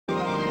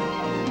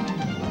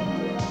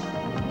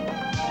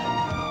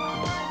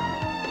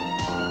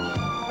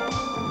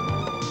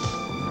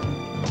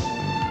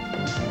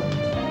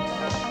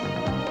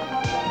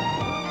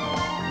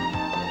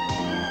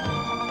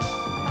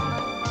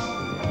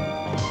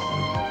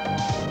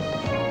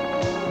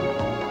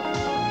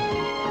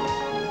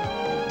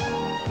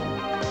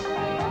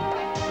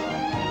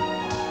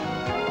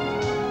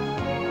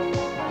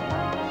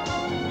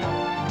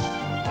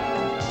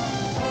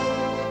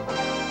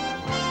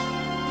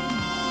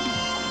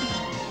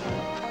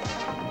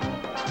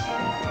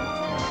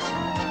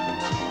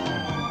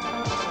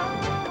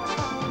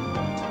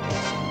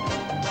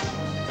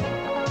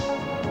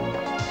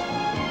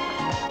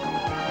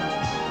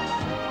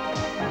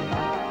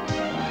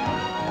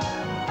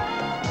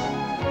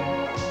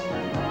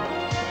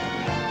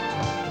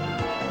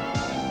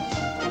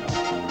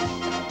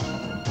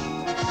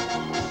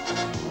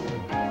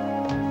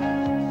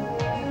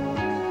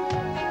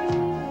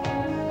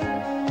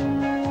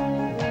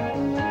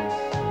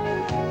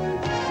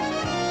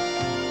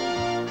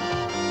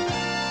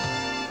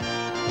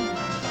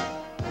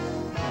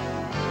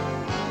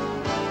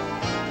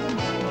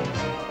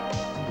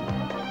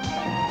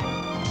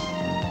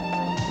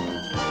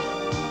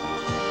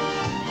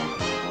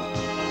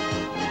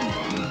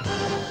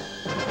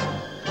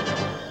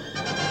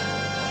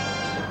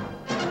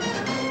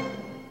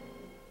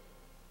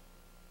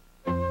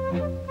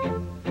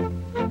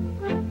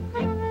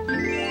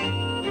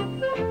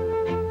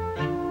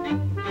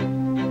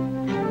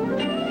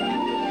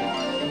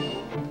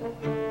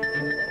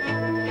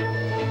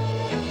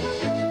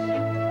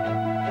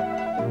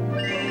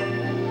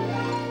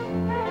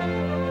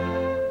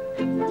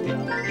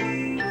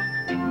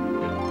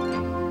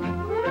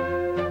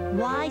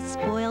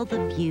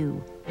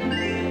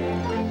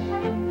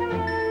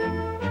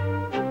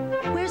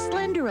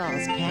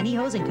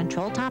pantyhose and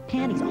control top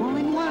panties all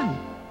in one.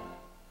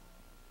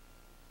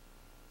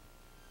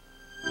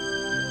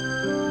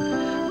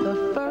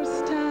 The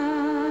first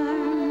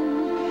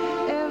time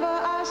ever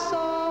I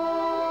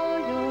saw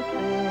your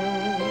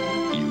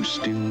face. You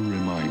still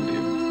remind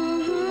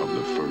him of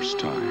the first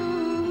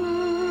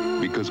time.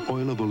 Because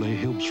Oil of Olay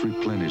helps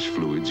replenish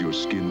fluids your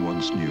skin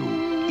once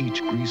knew.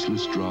 Each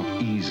greaseless drop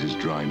eases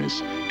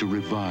dryness to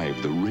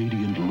revive the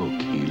radiant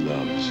look he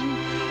loves.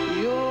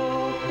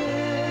 Your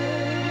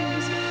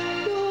face,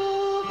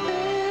 your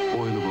face.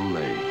 Oil of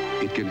Olay.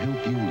 It can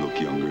help you look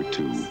younger,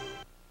 too.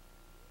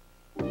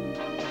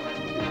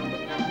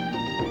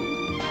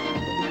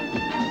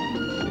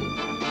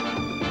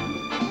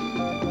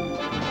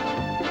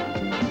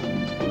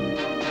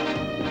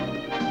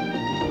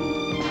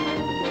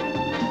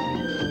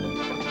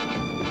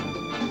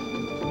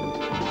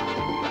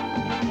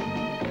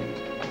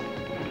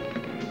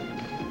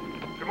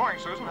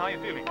 Susan, how are you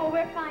feeling? Oh,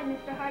 we're fine,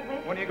 Mr.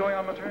 Hardwick. When are you going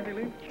on maternity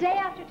leave? Day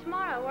after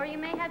tomorrow, or you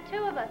may have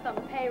two of us on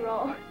the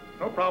payroll.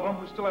 No problem.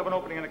 We still have an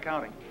opening in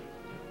accounting.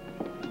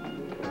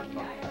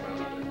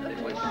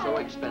 It was so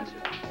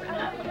expensive.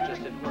 It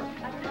just didn't work.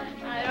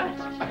 I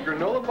don't...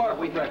 Granola bar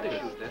we had to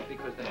shoot this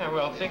because they... Yeah,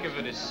 well, think of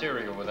it as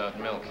cereal without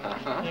milk.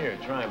 Here,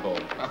 try a bowl.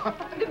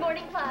 Good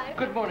morning, Clive.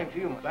 Good morning to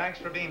you. Thanks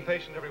for being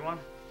patient, everyone.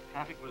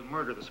 Traffic was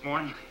murder this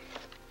morning.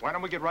 Why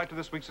don't we get right to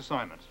this week's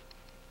assignments?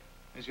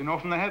 As you know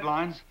from the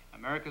headlines,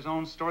 America's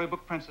own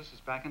storybook princess is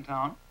back in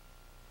town.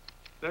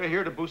 They're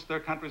here to boost their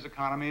country's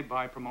economy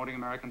by promoting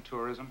American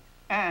tourism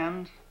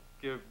and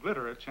give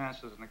Glitter a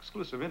chance as an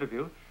exclusive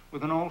interview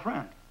with an old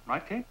friend.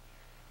 Right, Kate?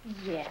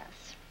 Yes.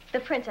 The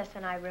princess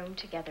and I roomed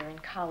together in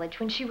college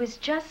when she was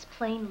just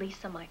plain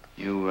Lisa Michaels.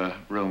 You,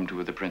 roomed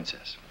with the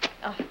princess?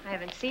 Oh, I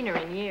haven't seen her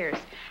in years.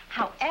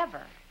 However,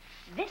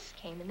 this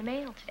came in the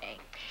mail today.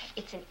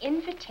 It's an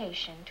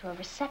invitation to a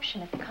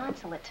reception at the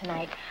consulate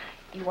tonight.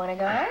 You want to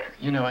go?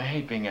 You know, I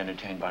hate being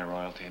entertained by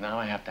royalty. Now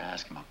I have to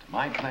ask him up to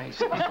my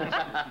place.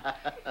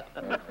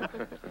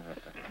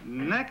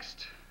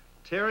 Next,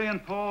 Terry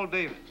and Paul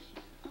Davis.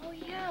 Oh,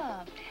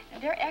 yeah.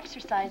 Their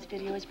exercise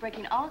video is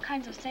breaking all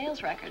kinds of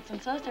sales records,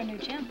 and so is their new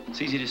gym. It's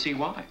easy to see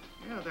why.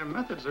 Yeah, their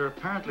methods are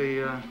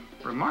apparently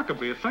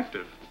remarkably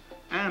effective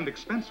and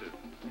expensive.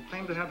 They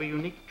claim to have a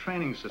unique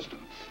training system.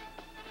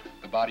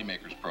 The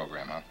Bodymakers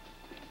program, huh?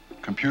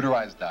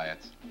 Computerized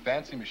diets,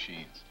 fancy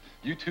machines.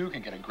 You too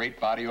can get a great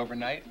body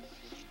overnight?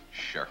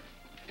 Sure.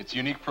 It's a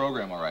unique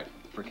program, all right,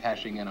 for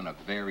cashing in on a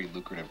very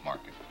lucrative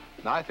market.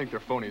 Now, I think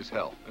they're phony as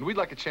hell, and we'd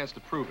like a chance to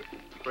prove it.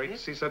 Great to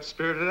see such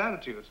spirited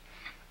attitudes.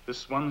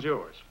 This one's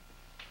yours.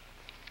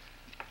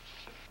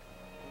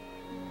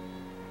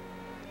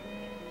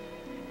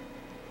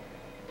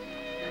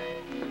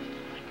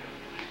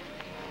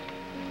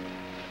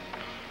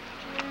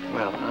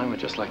 Well, I would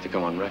just like to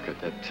go on record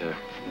that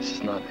this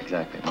is not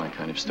exactly my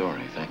kind of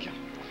story, thank you.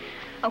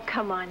 Oh,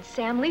 come on,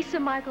 Sam. Lisa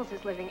Michaels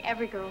is living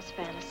every girl's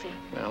fantasy.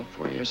 Well,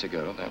 4 years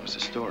ago, that was a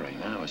story.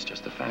 Now it's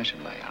just a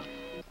fashion layout.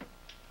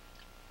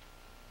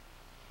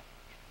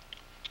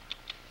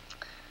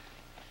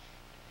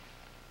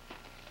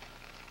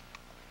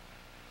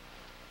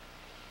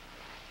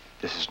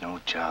 This is no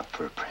job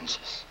for a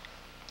princess.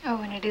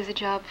 Oh, and it is a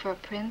job for a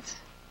prince?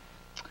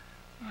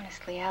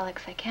 Honestly,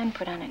 Alex, I can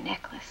put on a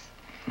necklace.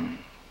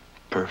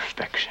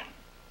 Perfection.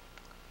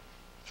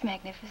 It's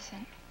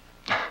magnificent.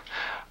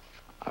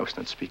 I was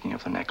not speaking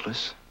of the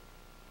necklace.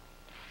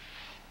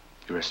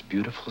 You're as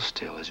beautiful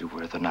still as you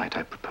were the night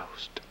I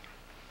proposed.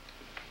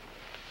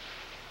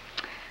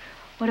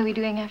 What are we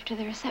doing after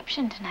the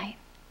reception tonight?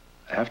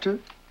 After?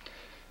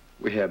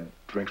 We have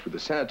drinks with the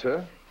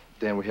senator.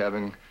 Then we're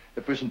having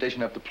a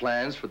presentation of the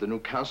plans for the new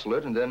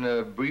consulate, and then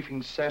a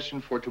briefing session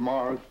for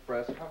tomorrow's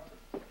press conference.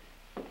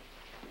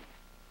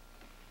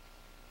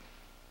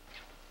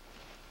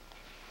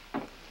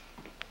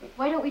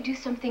 Why don't we do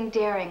something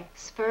daring,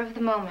 spur of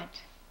the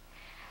moment?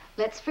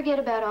 Let's forget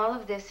about all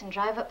of this and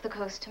drive up the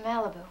coast to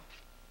Malibu.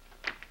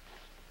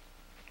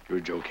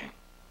 You're joking.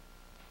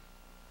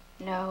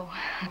 No.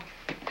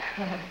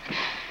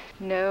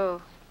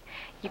 No.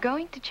 You're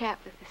going to chat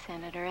with the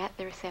senator at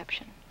the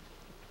reception.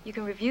 You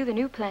can review the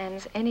new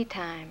plans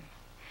anytime.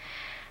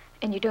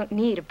 And you don't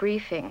need a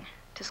briefing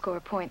to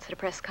score points at a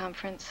press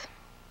conference.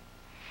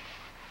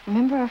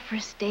 Remember our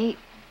first date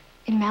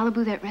in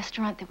Malibu, that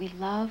restaurant that we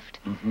loved?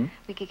 Mm-hmm.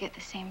 We could get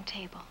the same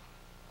table.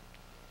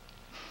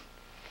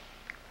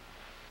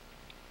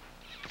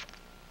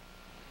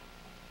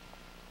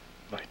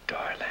 My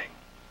darling.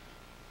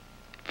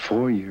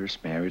 4 years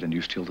married and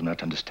you still do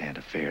not understand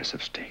affairs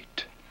of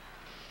state.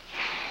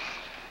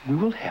 We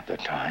will have the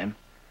time.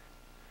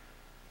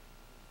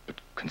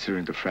 But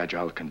considering the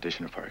fragile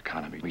condition of our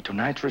economy,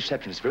 tonight's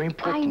reception is very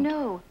important. I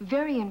know,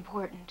 very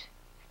important.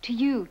 To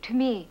you, to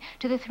me,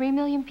 to the 3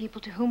 million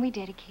people to whom we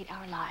dedicate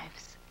our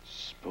lives.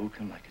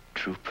 Spoken like a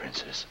true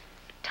princess.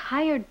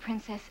 Tired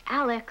princess,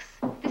 Alex.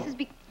 This is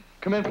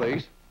Come in,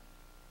 please.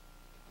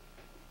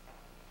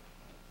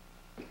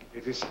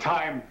 It is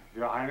time,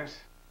 Your Highness.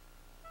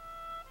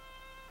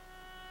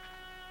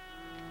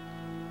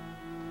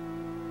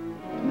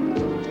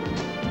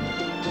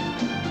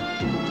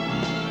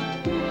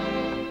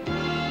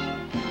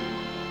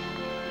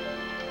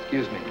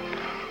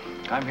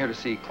 I'm here to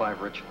see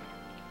Clive Richland.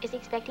 Is he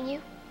expecting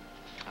you?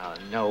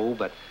 No,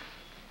 but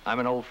I'm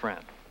an old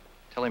friend.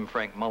 Tell him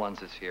Frank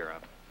Mullins is here.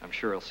 I'm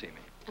sure he'll see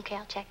me. Okay,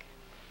 I'll check.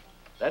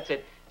 That's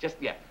it.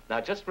 Now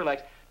just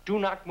relax. Do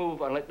not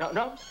move unless...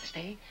 No,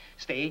 stay.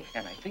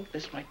 And I think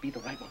this might be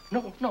the right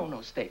one.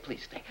 No, stay,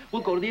 please stay.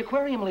 We'll go to the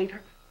aquarium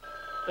later.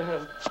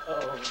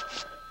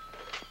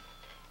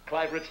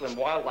 Clive Richland,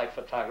 wildlife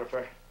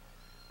photographer.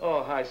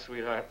 Oh, hi,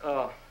 sweetheart.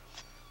 Oh,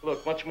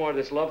 look, much more of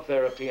this love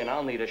therapy and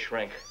I'll need a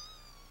shrink.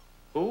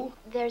 Who?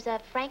 There's a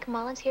Frank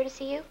Mullins here to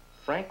see you.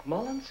 Frank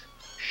Mullins?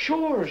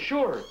 Sure.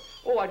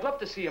 Oh, I'd love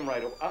to see him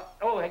right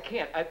away. I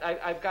can't.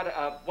 I've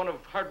got one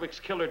of Hardwick's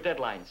killer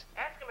deadlines.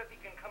 Ask him if he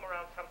can come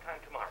around sometime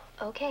tomorrow.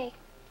 Okay.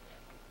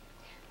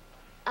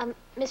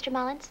 Mr.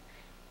 Mullins,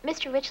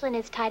 Mr. Richland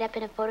is tied up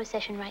in a photo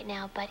session right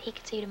now, but he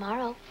can see you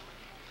tomorrow.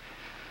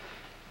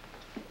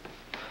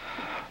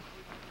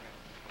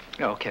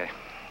 Okay.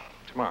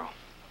 Tomorrow.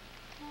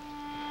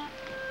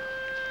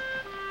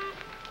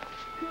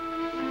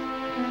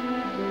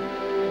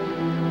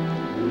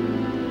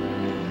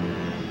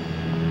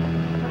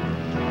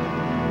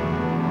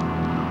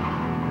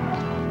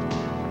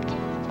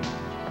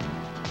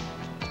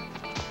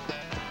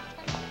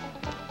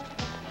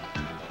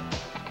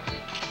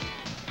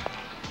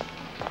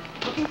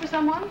 Looking for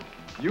someone?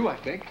 You, I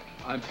think.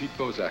 I'm Pete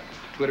Bozak,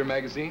 Twitter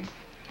magazine.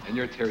 And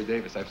you're Terry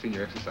Davis. I've seen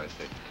your exercise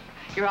tape.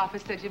 Your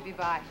office said you'd be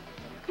by.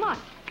 Come on.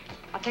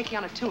 I'll take you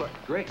on a tour.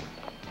 Great.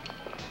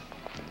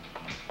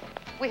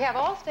 We have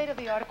all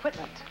state-of-the-art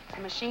equipment.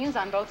 The machines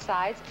on both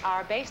sides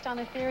are based on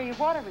the theory of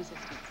water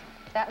resistance.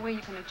 That way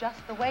you can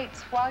adjust the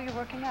weights while you're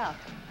working out.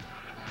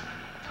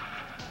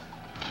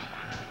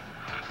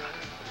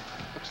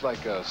 Looks like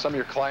some of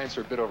your clients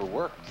are a bit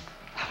overworked.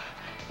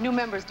 New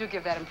members do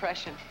give that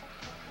impression.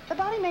 The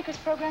Bodymakers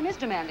program is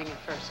demanding at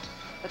first,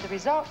 but the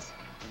results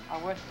are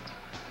worth it.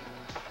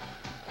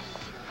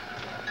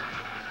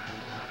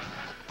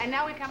 And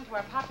now we come to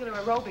our popular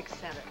aerobics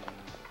center.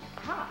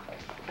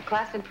 A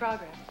class in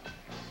progress.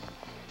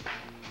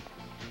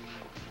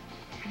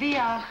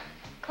 The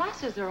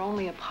classes are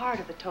only a part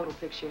of the total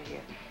picture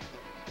here.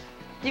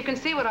 You can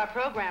see what our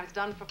program's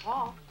done for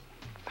Paul.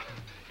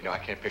 You know, I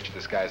can't picture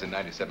this guy as a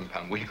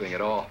 97-pound weakling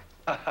at all.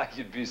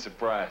 You'd be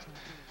surprised.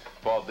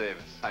 Paul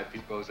Davis. Hi,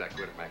 Pete Bozak,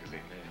 Twitter magazine.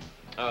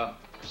 Your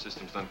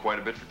system's done quite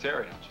a bit for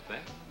Terry, don't you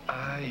think?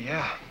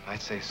 Yeah.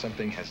 I'd say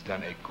something has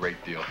done a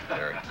great deal for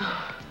Terry.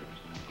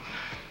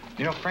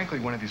 You know, frankly,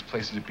 one of these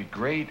places would be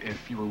great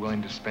if you were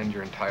willing to spend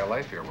your entire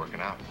life here working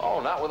out. Oh,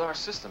 not with our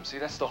system. See,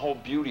 that's the whole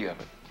beauty of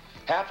it.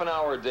 Half an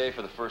hour a day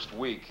for the first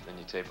week, then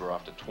you taper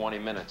off to 20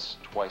 minutes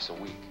twice a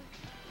week.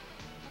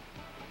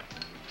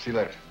 See you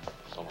later.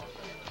 So long.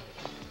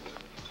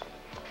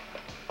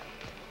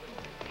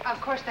 Of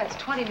course, that's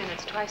 20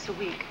 minutes twice a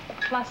week,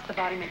 plus the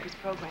Bodymakers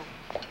program.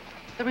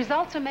 The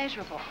results are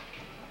measurable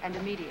and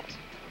immediate.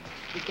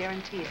 We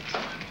guarantee it.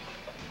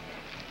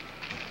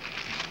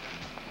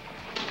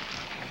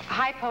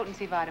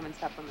 High-potency vitamin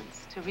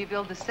supplements to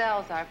rebuild the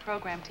cells our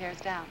program tears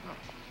down.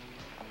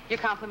 Your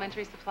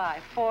complimentary supply,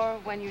 4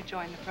 when you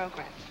join the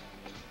program.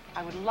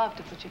 I would love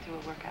to put you through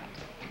a workout.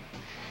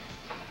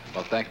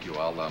 Well, thank you.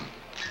 I'll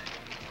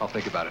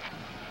think about it.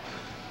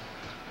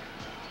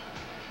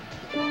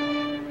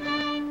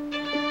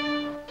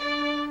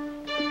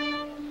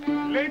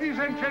 Ladies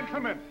and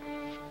gentlemen,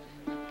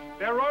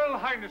 Their Royal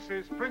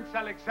Highnesses Prince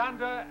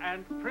Alexander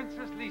and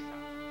Princess Lisa.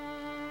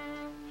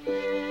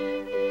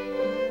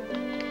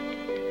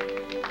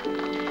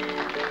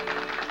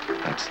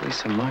 That's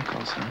Lisa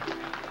Michaels, huh?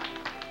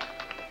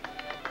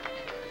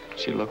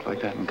 She looked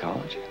like that in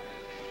college?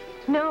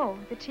 No,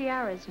 the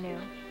tiara's new.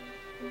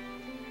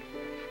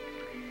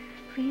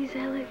 Please,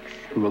 Alex.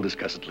 We'll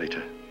discuss it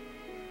later.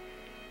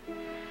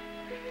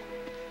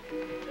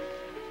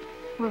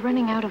 We're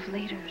running out of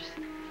laters.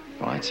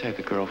 Well, I'd say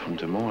the girl from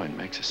Des Moines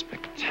makes a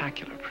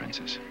spectacular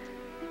princess.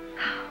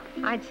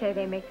 I'd say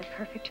they make the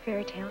perfect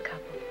fairy tale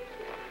couple.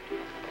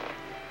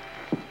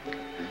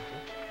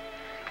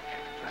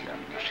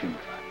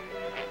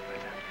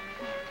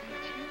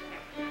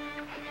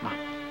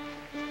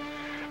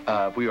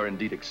 We are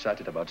indeed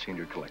excited about seeing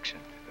your collection.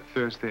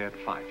 Thursday at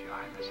 5, Your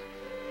Highness.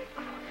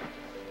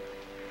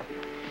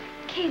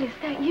 Kate, is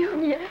that you?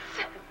 Yes.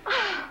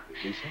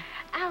 Lisa?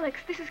 Alex,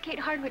 this is Kate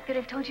Hardwick that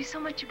I've told you so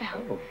much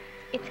about. Oh.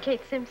 It's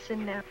Kate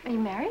Simpson now. Are you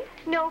married?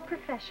 No,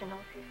 professional.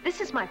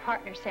 This is my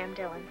partner, Sam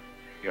Dillon.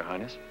 Your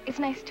Highness? It's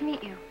nice to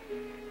meet you.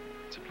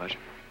 It's a pleasure.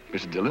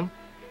 Mr. Dillon,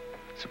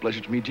 it's a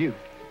pleasure to meet you.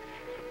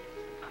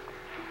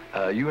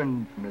 You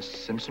and Miss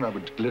Simpson are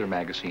with Glitter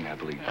magazine, I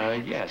believe.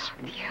 Yes.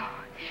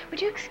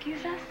 Would you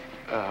excuse us?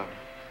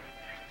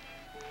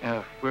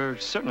 We're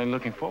certainly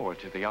looking forward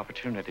to the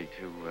opportunity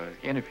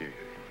to interview you.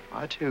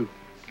 I, too.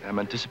 I'm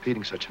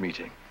anticipating such a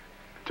meeting.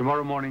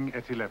 Tomorrow morning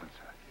at 11,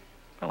 sir.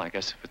 Well, I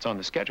guess if it's on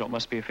the schedule, it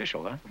must be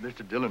official, huh?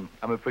 Mr. Dillon,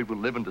 I'm afraid we'll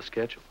live in the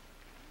schedule.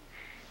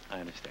 I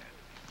understand.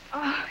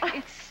 Oh,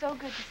 it's so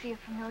good to see a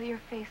familiar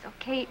face. Oh,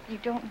 Kate, you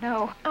don't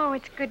know. Oh,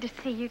 it's good to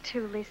see you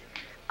too, Lisa.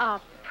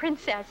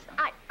 Princess,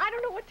 I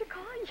don't know know what to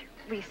call you.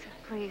 Lisa,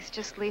 please,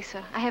 just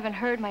Lisa. I haven't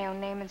heard my own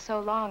name in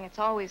so long. It's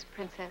always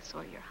Princess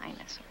or Your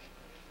Highness.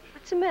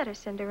 What's the matter,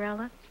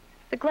 Cinderella?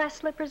 The glass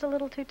slipper's a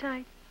little too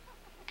tight.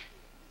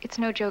 It's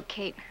no joke,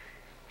 Kate.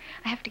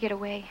 I have to get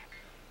away.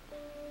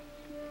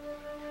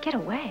 Get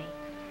away?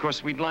 Of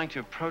course, we'd like to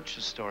approach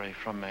the story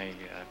from a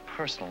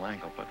personal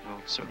angle, but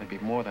we'll certainly be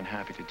more than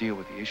happy to deal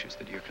with the issues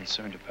that you're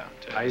concerned about.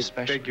 I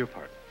beg your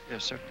pardon.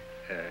 Yes, certainly.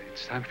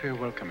 It's time for your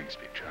welcoming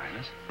speech, Your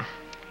Highness.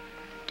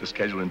 The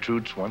schedule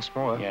intrudes once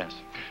more. Yes.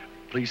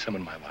 Please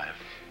summon my wife.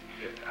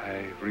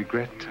 I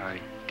regret I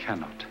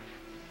cannot.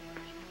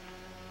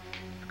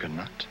 You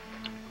cannot?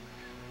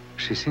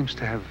 She seems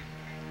to have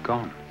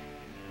gone.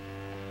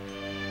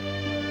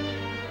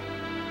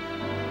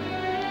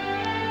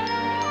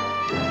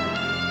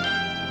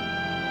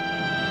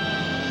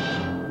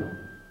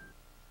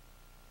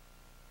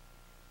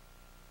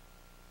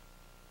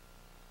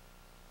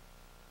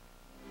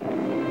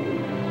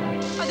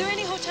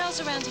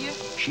 Around here?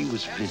 She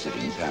was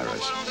visiting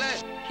Paris.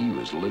 He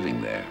was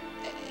living there.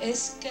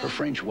 Her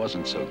French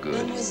wasn't so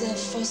good.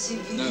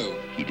 No.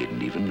 He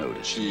didn't even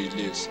notice. She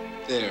lives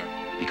there.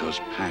 Because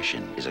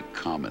passion is a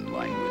common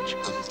language.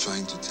 I'm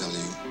trying to tell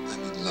you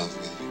I'm in love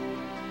with you.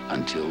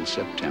 Until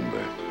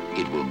September,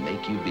 it will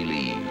make you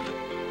believe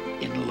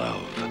in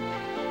love.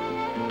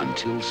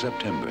 Until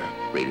September,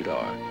 rated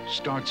R,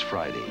 starts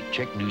Friday.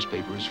 Check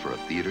newspapers for a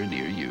theater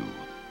near you.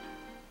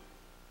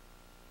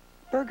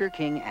 Burger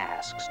King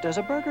asks, does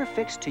a burger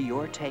fixed to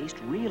your taste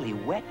really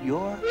whet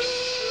your...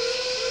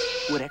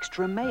 Would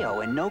extra mayo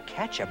and no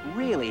ketchup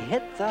really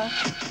hit the...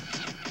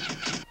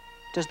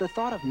 Does the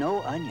thought of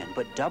no onion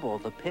but double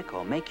the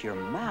pickle make your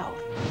mouth...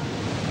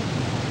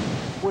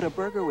 Would a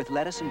burger with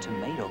lettuce and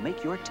tomato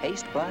make your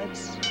taste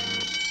buds...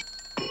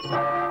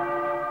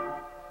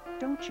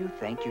 Don't you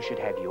think you should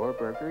have your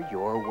burger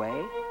your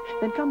way?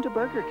 Then come to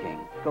Burger King.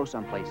 Go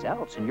someplace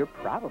else and you're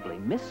probably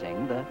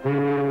missing the...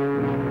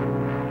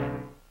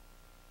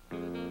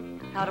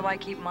 How do I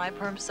keep my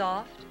perm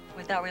soft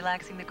without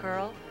relaxing the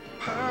curl?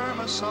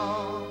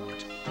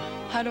 Perma-Soft.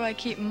 How do I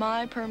keep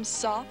my perm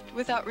soft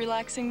without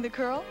relaxing the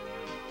curl?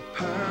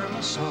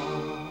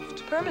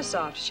 Perma-Soft.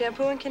 Perma-Soft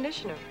shampoo and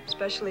conditioner,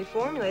 specially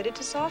formulated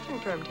to soften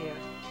permed hair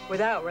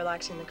without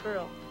relaxing the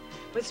curl.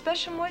 With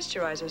special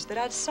moisturizers that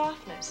add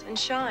softness and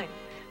shine,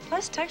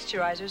 plus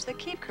texturizers that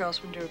keep curls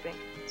from drooping,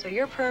 so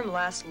your perm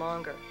lasts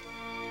longer.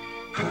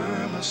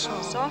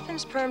 Perma-Soft.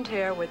 Softens permed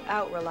hair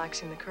without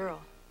relaxing the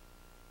curl.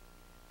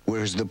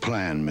 Where's the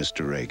plan,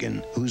 Mr.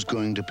 Reagan? Who's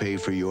going to pay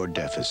for your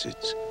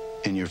deficits?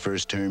 In your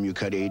first term, you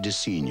cut aid to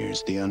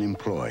seniors, the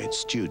unemployed,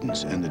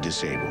 students, and the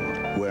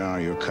disabled. Where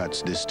are your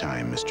cuts this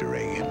time, Mr.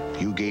 Reagan?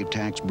 You gave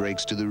tax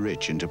breaks to the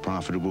rich and to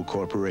profitable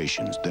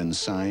corporations, then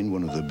signed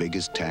one of the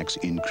biggest tax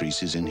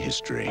increases in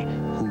history.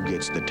 Who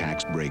gets the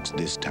tax breaks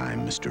this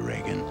time, Mr.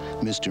 Reagan?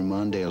 Mr.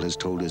 Mondale has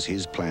told us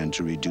his plan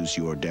to reduce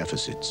your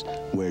deficits.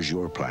 Where's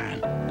your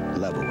plan?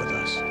 Level with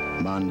us.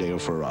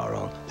 Mondale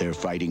Ferraro, they're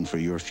fighting for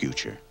your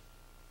future.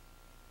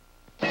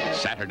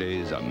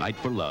 Saturday's a night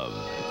for love.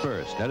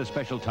 First, at a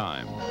special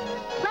time.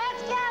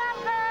 Let's get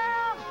 'em,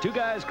 girls! Two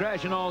guys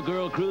crash an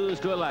all-girl cruise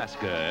to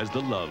Alaska as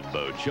the Love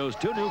Boat shows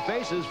two new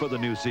faces for the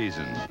new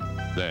season.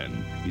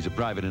 Then, he's a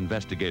private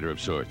investigator of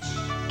sorts.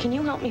 Can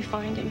you help me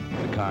find him?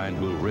 The kind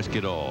who'll risk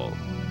it all.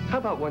 How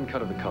about one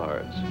cut of the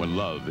cards? When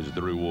love is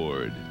the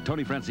reward.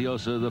 Tony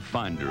Franciosa, the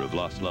finder of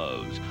lost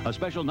loves. A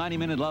special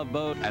 90-minute Love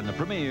Boat and the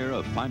premiere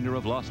of Finder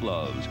of Lost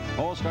Loves.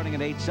 All starting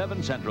at 8,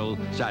 7 Central,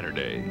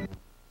 Saturday.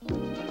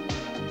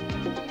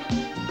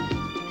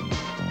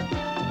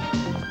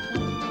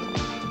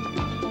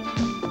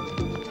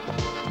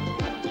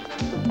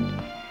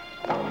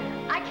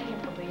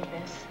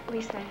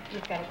 Lisa,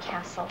 you've got a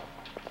castle,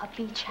 a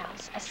beach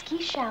house, a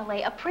ski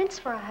chalet, a prince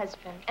for a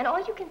husband, and all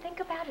you can think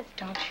about is...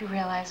 Don't you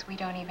realize we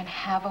don't even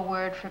have a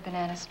word for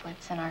banana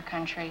splits in our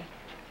country?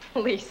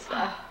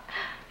 Lisa.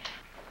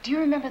 Do you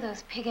remember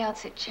those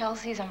pig-outs at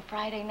Chelsea's on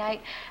Friday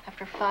night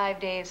after 5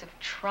 days of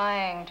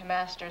trying to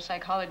master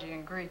psychology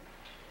and Greek?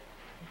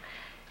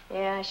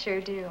 Yeah, I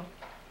sure do.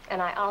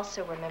 And I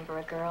also remember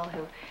a girl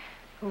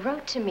who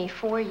wrote to me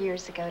 4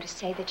 years ago to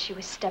say that she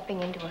was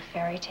stepping into a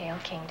fairy tale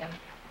kingdom.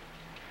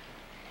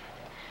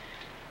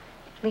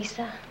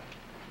 Lisa,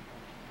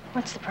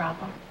 what's the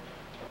problem?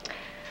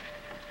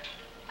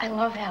 I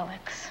love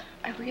Alex.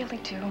 I really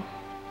do.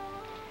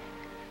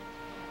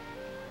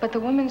 But the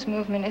women's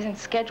movement isn't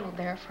scheduled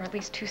there for at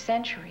least 2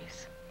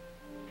 centuries.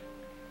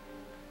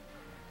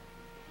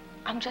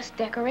 I'm just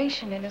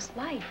decoration in his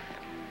life.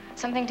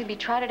 Something to be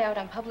trotted out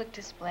on public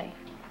display.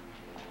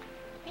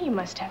 You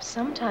must have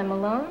some time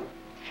alone.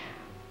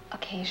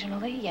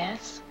 Occasionally,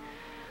 yes.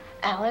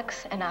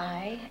 Alex and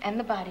I and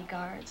the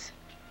bodyguards.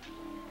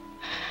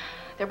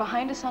 They're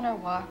behind us on our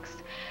walks.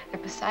 They're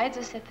beside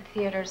us at the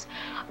theaters.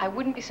 I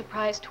wouldn't be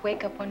surprised to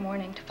wake up one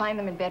morning to find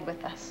them in bed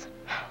with us.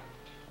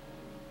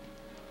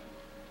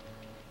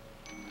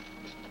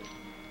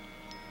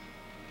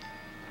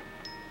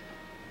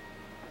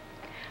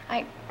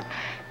 I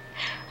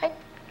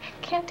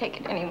can't take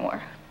it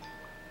anymore.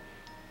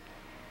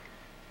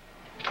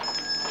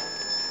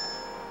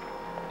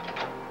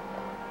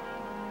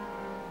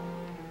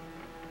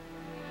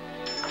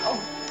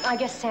 I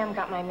guess Sam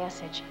got my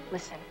message.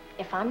 Listen,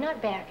 if I'm not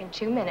back in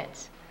 2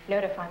 minutes,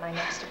 notify my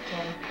next of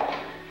kin.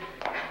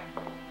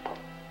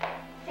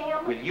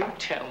 Sam? Will you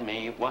tell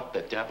me what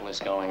the devil is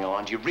going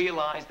on? Do you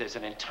realize there's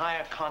an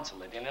entire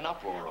consulate in an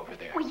uproar over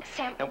there?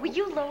 Sam, will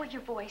you lower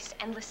your voice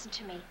and listen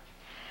to me?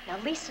 Now,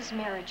 Lisa's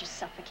marriage is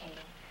suffocating.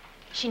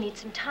 She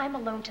needs some time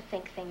alone to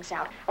think things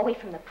out, away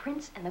from the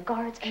prince and the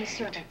guards and the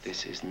servants.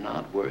 This is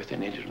not worth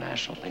an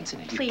international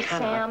incident. Please, you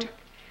cannot... Sam.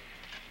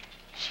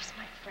 She's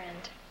my friend.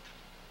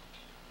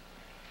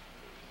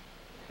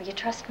 Will you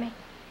trust me?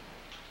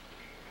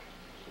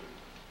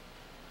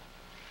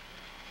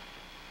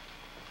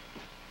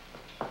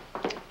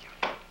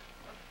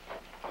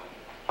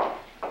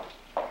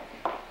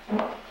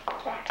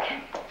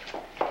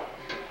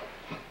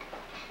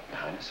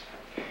 Highness,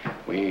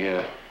 we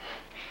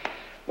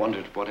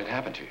wondered what had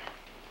happened to you.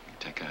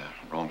 Take a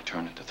wrong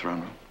turn at the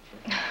throne room.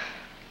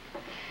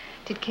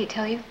 Did Kate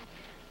tell you?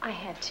 I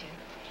had to.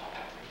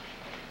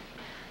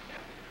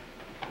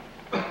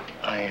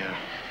 I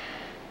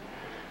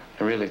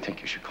really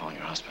think you should call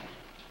your husband.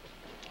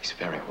 He's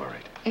very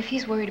worried. If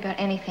he's worried about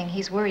anything,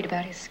 he's worried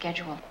about his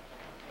schedule.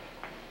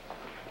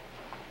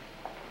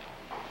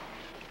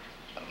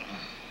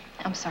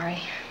 I'm sorry.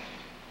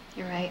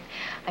 You're right.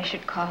 I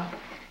should call.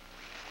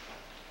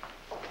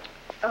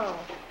 Oh.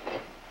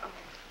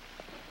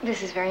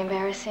 This is very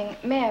embarrassing.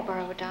 May I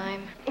borrow a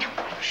dime?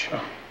 Sure.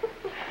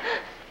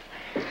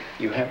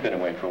 You have been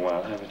away for a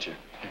while, haven't you?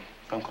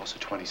 Phone calls are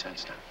 20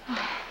 cents now.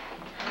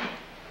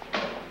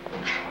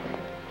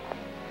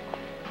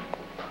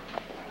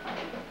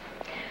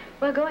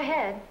 Well, go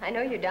ahead. I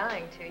know you're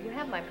dying to. You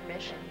have my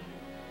permission.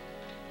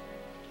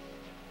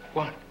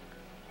 What?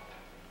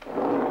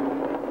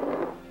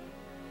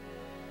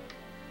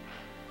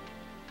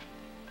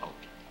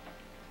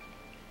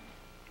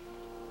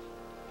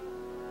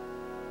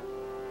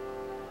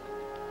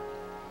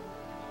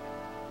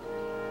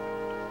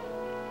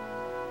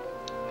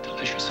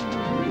 Delicious.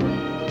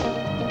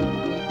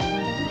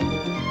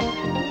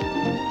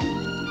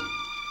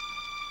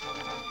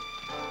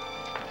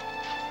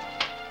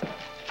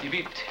 You've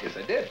eaten? Yes,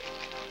 I did.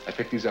 I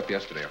picked these up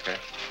yesterday, okay?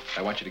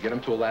 I want you to get them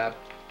to a lab,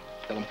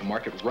 tell them to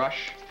mark it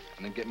rush,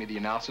 and then get me the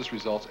analysis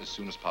results as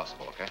soon as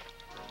possible, okay?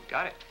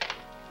 Got it.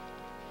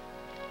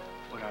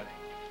 What are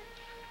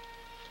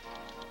they?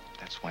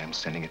 That's why I'm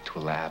sending it to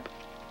a lab.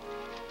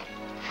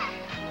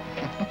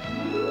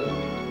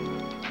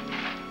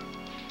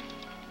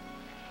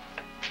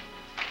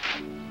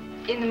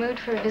 In the mood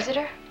for a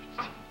visitor?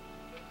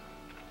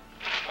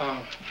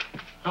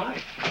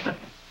 Hi.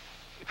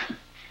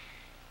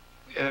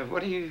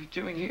 What are you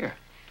doing here?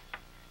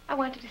 I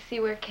wanted to see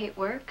where Kate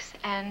works,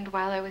 and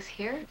while I was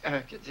here...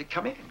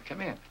 Come in,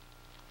 come in.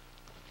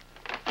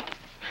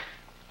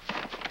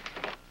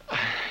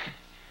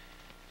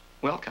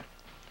 Welcome.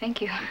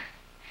 Thank you.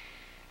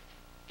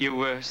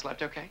 You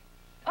slept okay?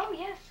 Oh,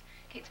 yes.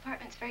 Kate's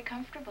apartment's very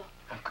comfortable.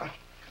 Oh, good.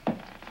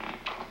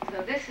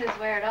 So this is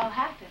where it all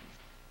happens.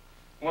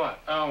 What?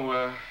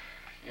 Oh,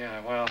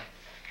 yeah, well,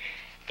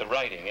 the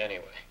writing,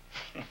 anyway.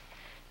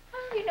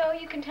 Well, you know,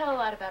 you can tell a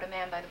lot about a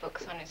man by the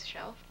books on his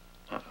shelf.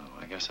 Uh-oh,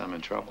 I guess I'm in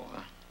trouble,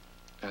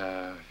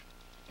 huh?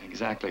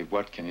 Exactly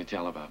what can you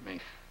tell about me?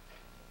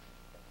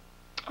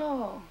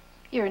 Oh,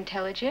 you're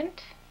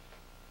intelligent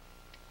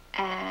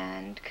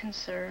and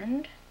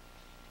concerned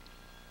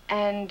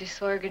and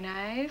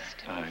disorganized.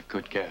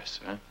 Good guess,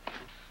 huh?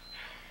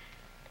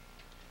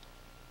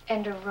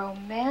 And a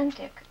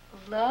romantic,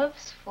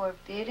 love's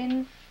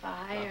forbidden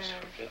fire. Love's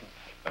forbidden.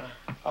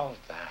 Oh,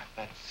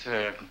 that's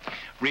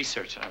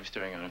research I was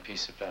doing on a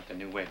piece about the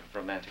new wave of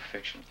romantic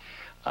fiction.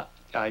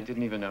 I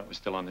didn't even know it was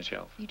still on the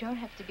shelf. You don't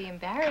have to be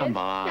embarrassed. Come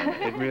on,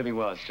 it really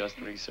was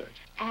just research.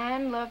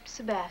 Anne loved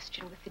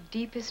Sebastian with the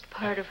deepest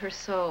part of her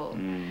soul.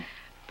 Mm.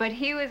 But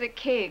he was a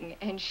king,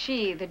 and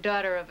she, the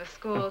daughter of a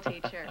school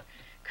teacher.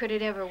 Could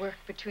it ever work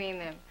between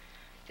them?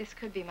 This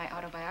could be my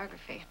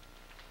autobiography.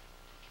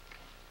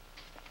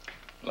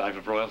 Life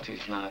of royalty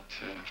is not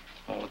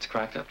all it's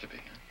cracked up to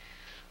be.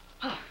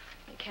 Oh,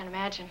 you can't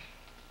imagine.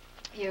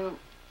 You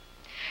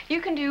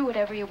can do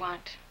whatever you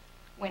want,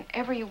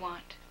 whenever you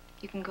want.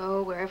 You can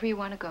go wherever you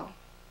want to go.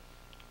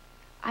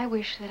 I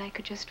wish that I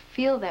could just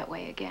feel that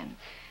way again.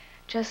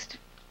 Just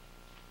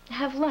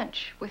have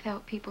lunch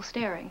without people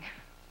staring.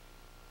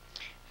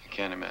 I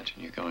can't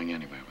imagine you going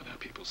anywhere without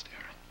people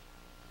staring.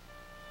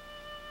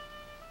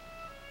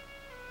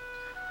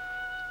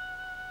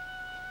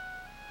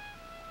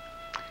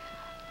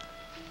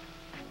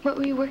 What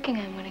were you working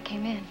on when I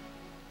came in?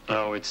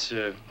 Oh, it's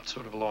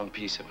sort of a long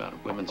piece about a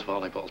women's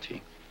volleyball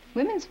team.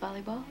 Women's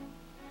volleyball?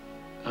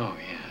 Oh,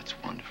 yeah, it's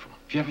wonderful.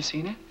 Have you ever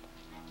seen it?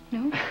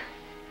 No.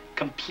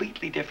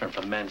 Completely different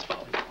from men's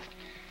volleyball.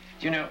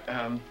 You know,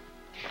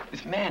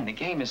 with men, the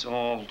game is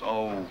all,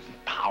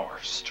 power,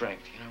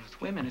 strength. You know, with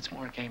women, it's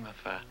more a game of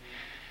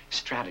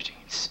strategy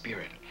and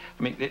spirit.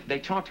 I mean, they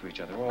talk to each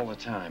other all the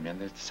time,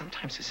 and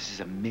sometimes there's this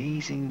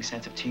amazing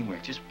sense of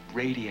teamwork just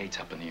radiates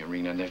up in the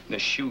arena, and their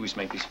shoes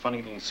make these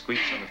funny little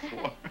squeaks on the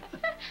floor.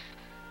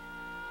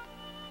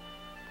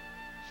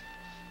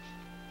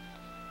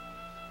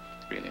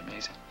 Really amazing.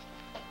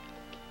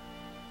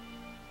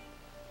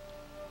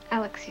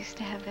 folks used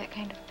to have that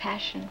kind of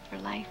passion for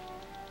life.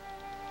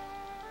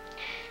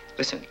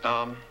 Listen,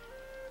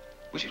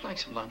 would you like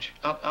some lunch?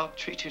 I'll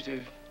treat you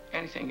to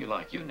anything you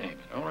like. You name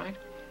it, all right?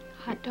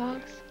 Hot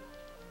dogs?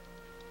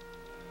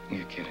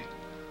 You're kidding.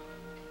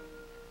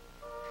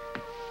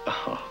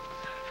 Oh,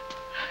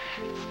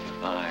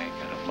 I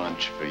got a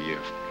lunch for you.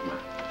 Come on.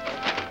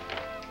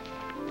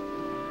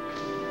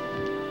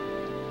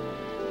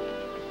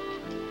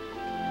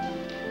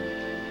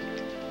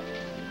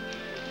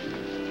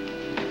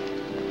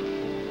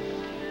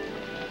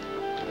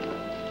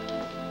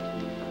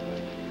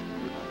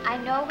 I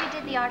know we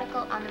did the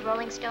article on the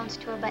Rolling Stones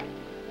tour, but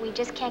we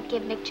just can't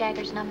give Mick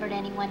Jagger's number to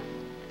anyone.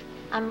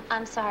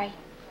 I'm sorry.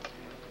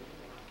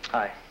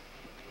 Hi.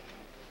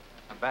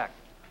 I'm back.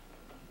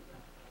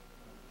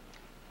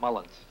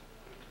 Mullins.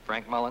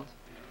 Frank Mullins?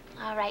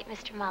 All right,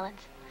 Mr.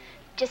 Mullins.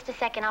 Just a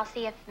second, I'll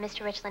see if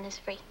Mr. Richland is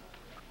free.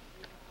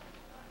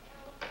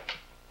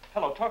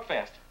 Hello, talk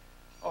fast.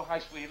 Oh, hi,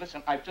 sweetie.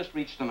 Listen, I've just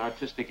reached an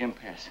artistic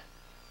impasse.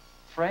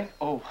 Frank?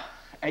 Oh,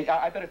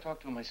 I better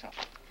talk to him myself.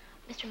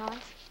 Mr.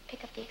 Mullins,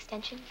 pick up the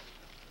extension.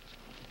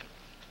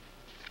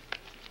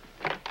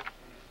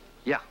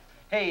 Yeah.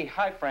 Hey,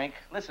 hi, Frank.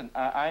 Listen,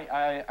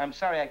 I'm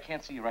sorry I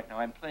can't see you right now.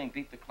 I'm playing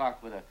Beat the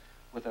Clock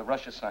with a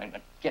rush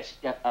assignment. Yes,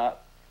 yeah,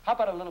 how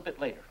about a little bit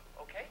later,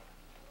 okay?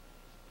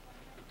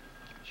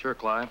 Sure,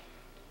 Clive.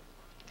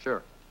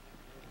 Sure.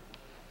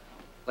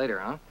 Later,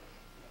 huh?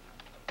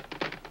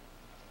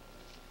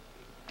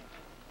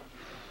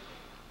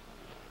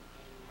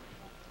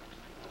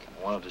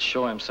 I wanted to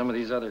show him some of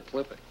these other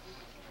clippings.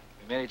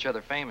 We made each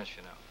other famous,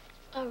 you know.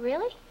 Oh,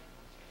 really?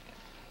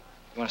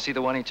 You want to see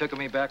the one he took of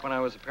me back when I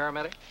was a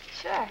paramedic?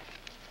 Sure.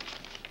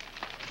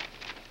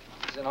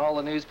 It's in all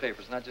the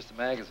newspapers, not just a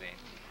magazine.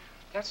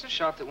 That's the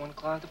shot that won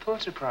Clive the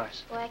Pulitzer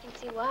Prize. Well, I can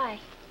see why.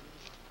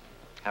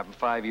 Happened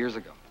 5 years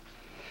ago.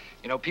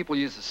 You know, people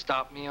used to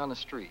stop me on the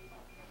street.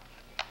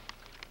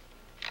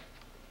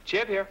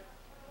 Chip here.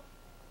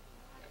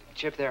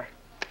 Chip there.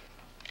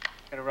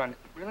 Gotta run.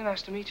 Really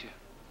nice to meet you.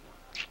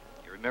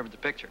 You remembered the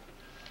picture?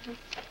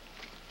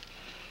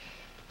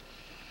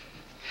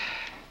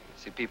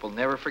 See, people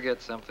never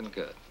forget something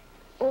good.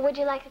 Well, would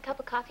you like a cup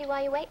of coffee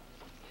while you wait?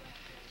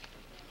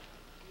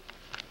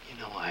 You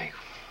know, I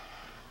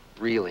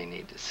really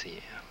need to see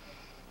him.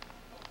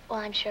 Well,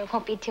 I'm sure it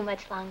won't be too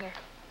much longer.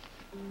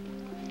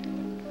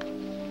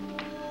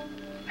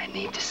 I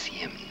need to see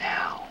him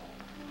now.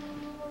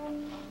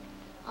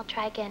 I'll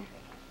try again.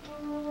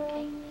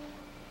 Okay?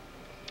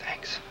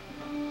 Thanks.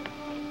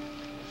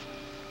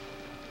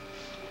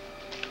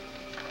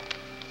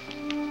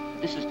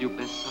 This is your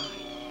best side.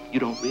 You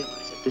don't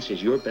realize it. This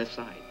is your best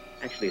side.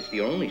 Actually, it's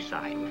the only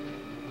side.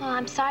 Oh,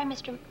 I'm sorry,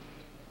 Mr.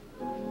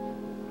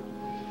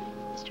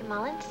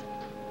 Mullins.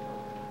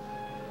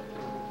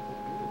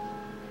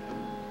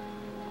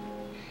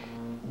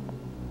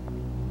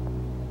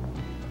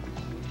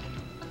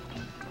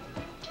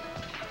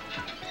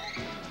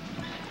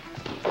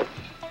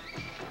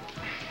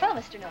 Well,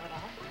 Mr.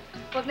 Know-it-all,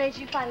 what made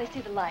you finally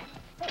see the light?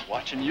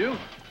 Watching you.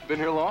 Been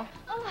here long?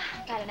 Oh,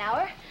 about an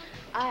hour.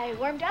 I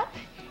warmed up,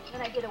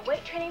 then I did a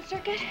weight training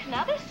circuit.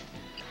 Now this?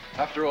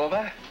 After all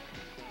that,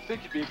 I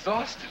think you'd be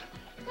exhausted.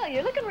 Well,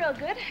 you're looking real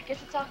good. I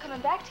guess it's all coming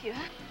back to you,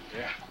 huh?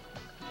 Yeah.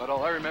 But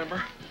all I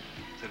remember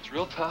is that it's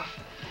real tough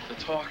to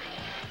talk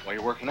while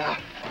you're working out.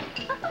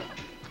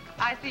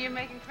 I see you're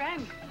making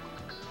friends.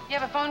 You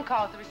have a phone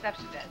call at the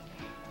reception desk.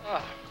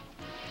 Oh,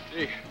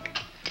 gee,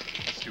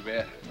 that's too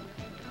bad.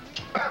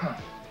 I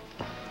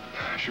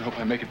sure hope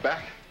I make it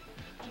back.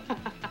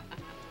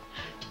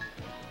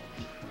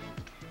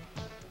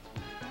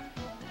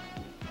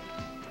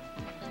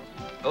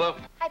 Hello?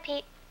 Hi,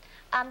 Pete.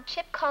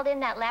 Chip called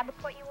in that lab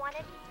report you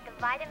wanted. The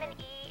vitamin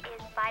E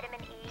is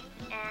vitamin E,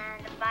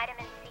 and the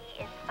vitamin C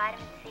is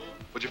vitamin C.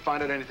 Would you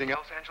find out anything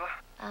else, Angela?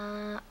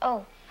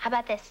 Oh, how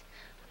about this?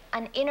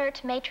 An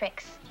inert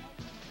matrix.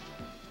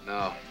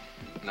 No.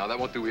 No, that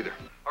won't do either.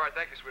 All right,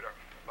 thank you, sweetheart.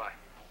 Bye.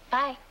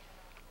 Bye.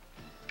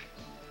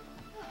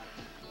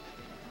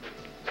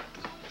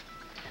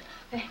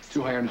 Thanks.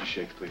 2 high energy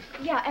shakes, please.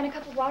 Yeah, and a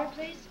cup of water,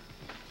 please.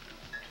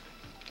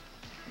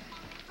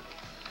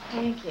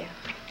 Thank you.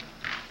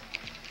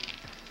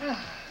 These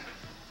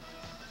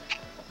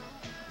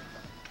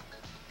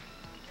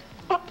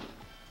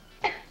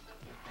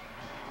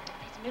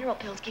mineral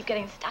pills keep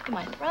getting stuck in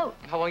my throat.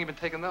 How long you been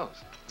taking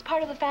those? It's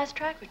part of the fast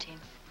track routine.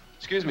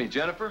 Excuse me,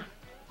 Jennifer.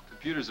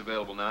 Computer's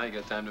available now. You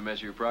got time to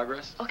measure your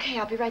progress? Okay,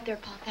 I'll be right there,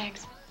 Paul.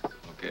 Thanks.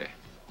 Okay.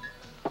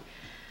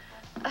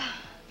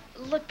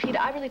 Look, Pete,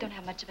 I really don't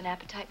have much of an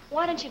appetite.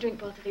 Why don't you drink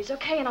both of these,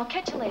 okay? And I'll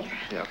catch you later.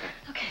 Yeah, okay.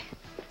 Okay.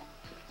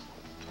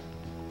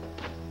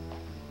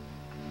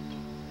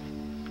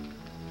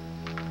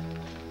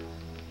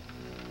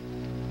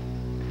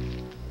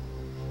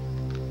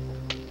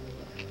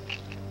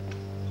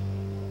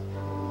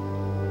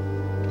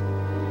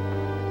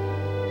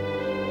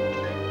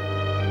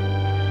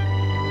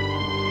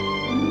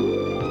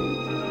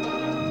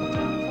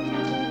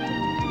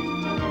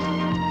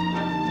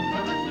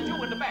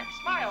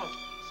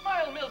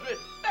 Smile, Mildred.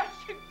 That's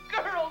the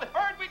girl.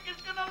 Hardwick is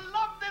gonna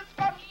love this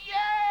one.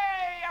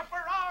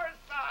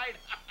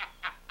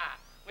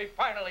 We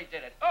finally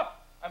did it. Oh,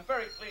 I'm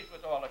very pleased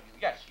with all of you.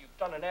 Yes, you've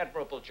done an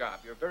admirable job.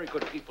 You're very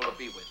good people to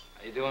be with.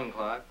 How you doing,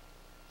 Clive?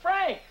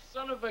 Frank,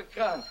 son of a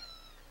gun.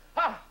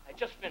 Ah, I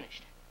just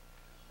finished.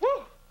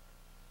 Woo!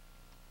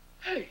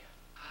 Hey.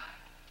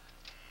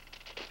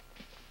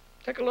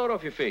 Take a load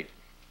off your feet.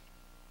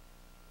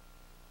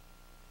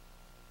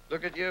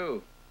 Look at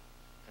you.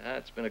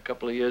 It's been a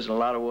couple of years and a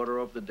lot of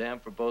water off the dam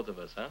for both of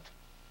us, huh?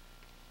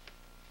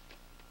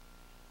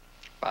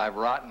 5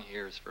 rotten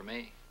years for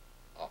me.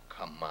 Oh,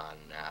 come on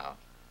now.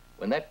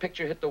 When that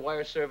picture hit the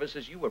wire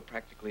services, you were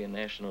practically a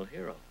national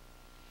hero.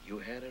 You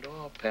had it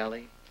all,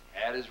 Pally.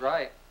 That is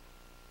right.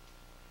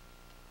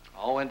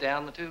 All went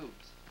down the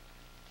tubes.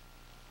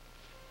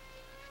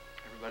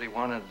 Everybody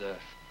wanted the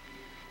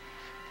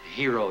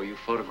hero you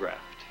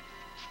photographed.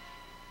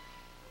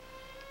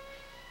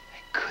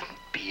 I couldn't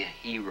be a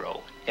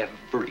hero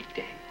every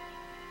day.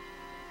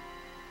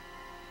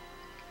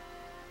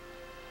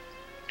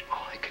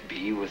 All I could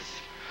be was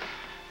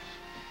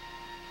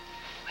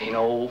plain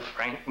old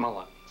Frank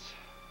Mullins.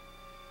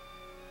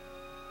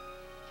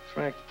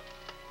 Frank,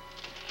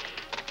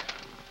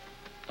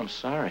 I'm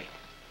sorry.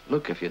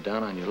 Look, if you're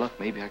down on your luck,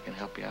 maybe I can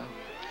help you out.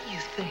 What do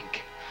you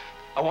think?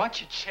 I want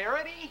your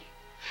charity?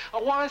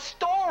 I want a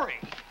story.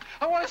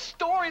 I want a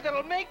story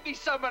that'll make me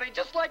somebody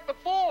just like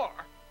before.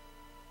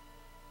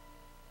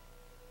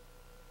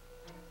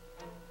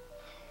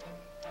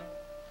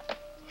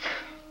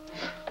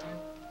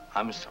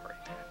 I'm sorry.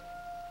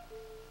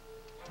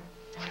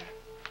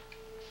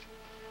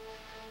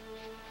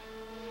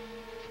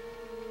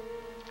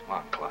 Come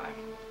on, Clive.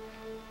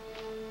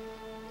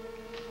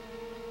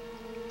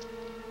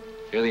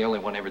 You're the only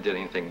one who ever did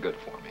anything good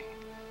for me.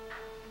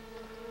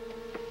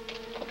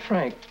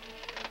 Frank,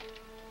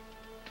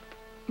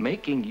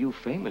 making you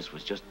famous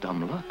was just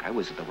dumb luck. I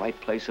was at the right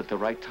place at the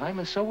right time,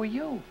 and so were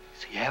you.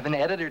 So you have an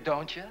editor,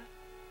 don't you?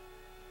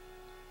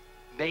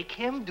 Make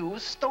him do a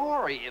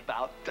story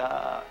about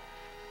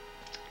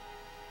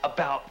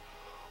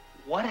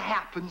what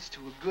happens to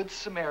a good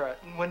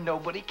Samaritan when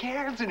nobody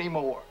cares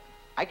anymore.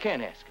 I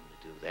can't ask him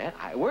to do that.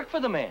 I work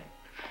for the man.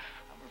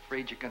 I'm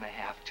afraid you're gonna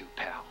have to,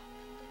 pal.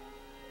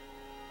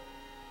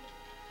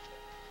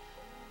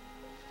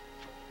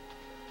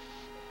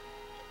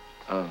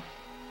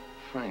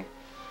 Frank.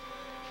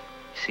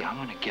 See, I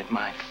want to get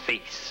my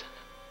face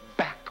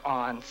back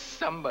on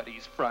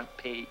somebody's front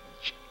page.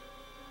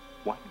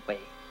 One way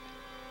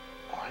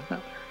or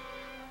another.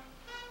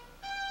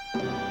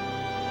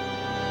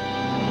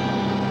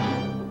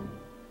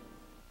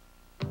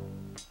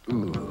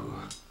 Ooh,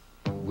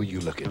 will you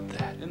look at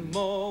that? In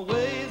more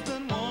ways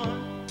than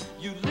one,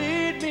 you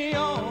lead me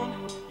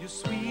on. You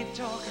sweet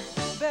talker,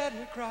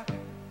 Betty Crocker.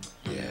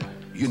 Yeah,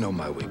 you know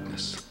my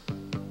weakness.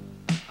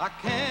 I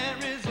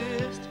can't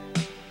resist.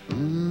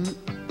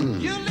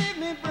 You leave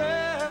me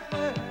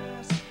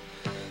breathless.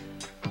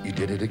 You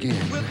did it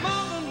again. With more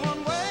than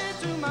one way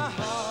to my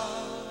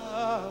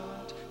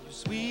heart. You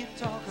sweet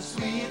talker,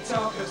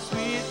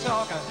 sweet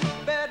talker,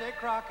 Betty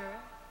Crocker.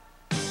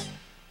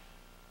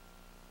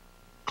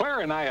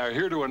 Claire and I are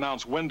here to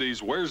announce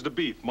Wendy's Where's the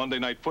Beef Monday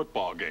Night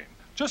Football game.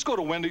 Just go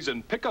to Wendy's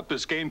and pick up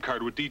this game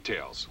card with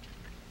details.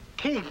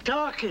 Keep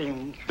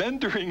talking. Then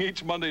during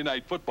each Monday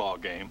Night Football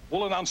game,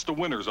 we'll announce the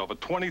winners of a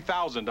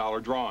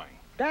 $20,000 drawing.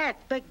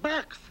 That's big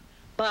bucks.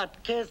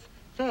 Butkus.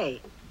 Say,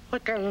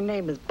 what kind of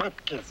name is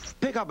Butkus?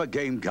 Pick up a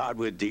game card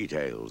with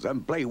details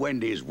and play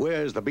Wendy's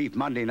Where's the Beef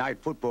Monday Night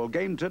Football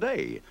game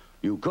today.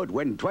 You could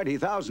win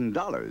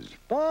 $20,000.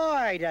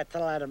 Boy, that's a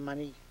lot of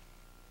money.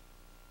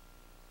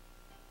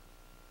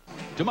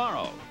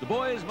 Tomorrow, the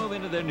boys move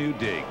into their new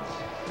digs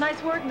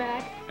Nice work,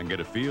 Mac. and get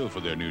a feel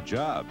for their new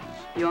jobs.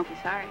 You won't be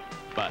sorry.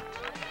 But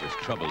there's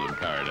trouble in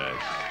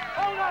paradise.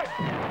 Hold it!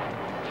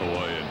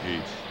 Hawaiian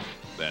Heat.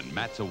 Then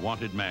Matt's a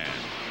wanted man.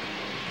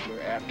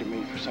 You're after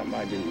me for something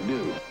I didn't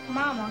do.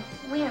 Mama,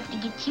 we have to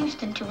get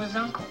Houston to his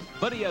uncle.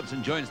 Buddy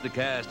Ebsen joins the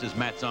cast as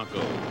Matt's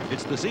uncle.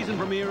 It's the season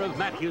premiere of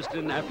Matt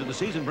Houston after the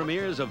season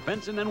premieres of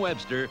Benson and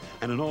Webster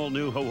and an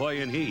all-new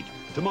Hawaiian Heat.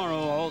 Tomorrow,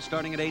 all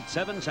starting at 8,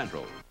 7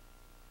 Central.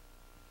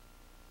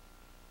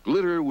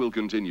 Glitter will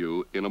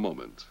continue in a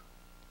moment.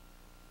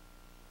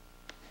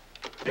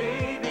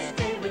 Baby,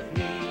 stay with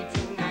me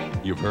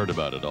tonight. You've heard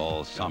about it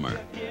all summer.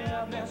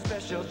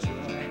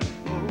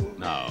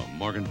 Now,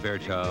 Morgan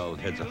Fairchild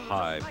heads a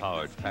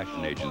high-powered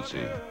fashion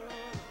agency.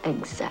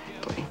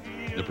 Exactly.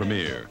 The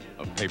premiere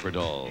of Paper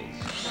Dolls.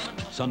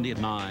 Sunday at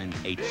 9,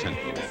 8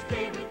 Central.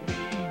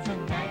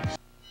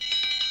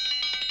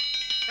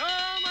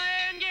 Come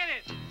and get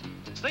it!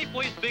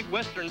 Safeway's big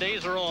Western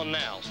days are on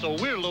now, so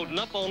we're loading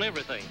up on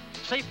everything.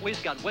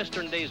 Safeway's got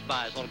Western Days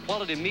buys on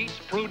quality meats,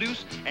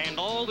 produce, and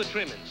all the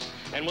trimmings.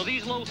 And with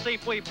these low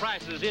Safeway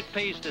prices, it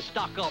pays to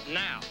stock up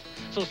now.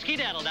 So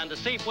skedaddle down to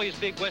Safeway's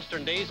big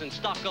Western Days and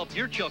stock up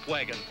your chuck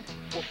wagon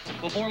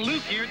before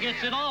Luke here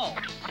gets it all.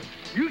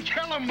 You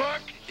tell him,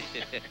 Buck.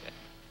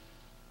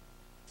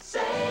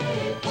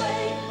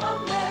 Safeway,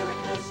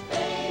 America's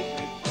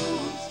favorite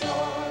food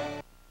store.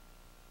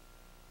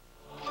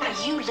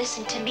 Now you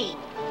listen to me.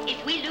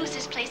 If we lose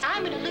this place,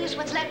 I'm going to lose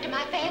what's left of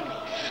my family.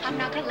 I'm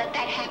not going to let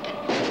that happen.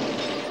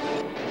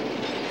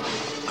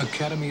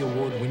 Academy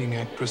Award-winning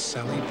actress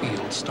Sally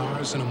Field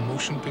stars in a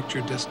motion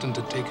picture destined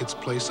to take its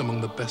place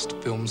among the best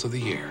films of the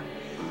year.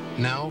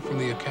 Now, from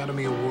the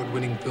Academy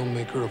Award-winning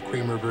filmmaker of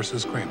Kramer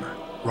vs. Kramer,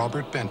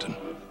 Robert Benton,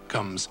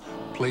 comes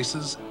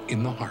Places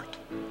in the Heart,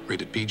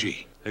 rated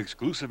PG.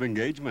 Exclusive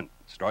engagement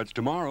starts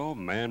tomorrow,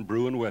 Man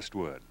Brew in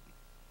Westwood.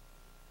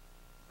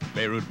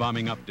 Beirut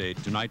bombing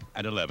update tonight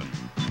at 11.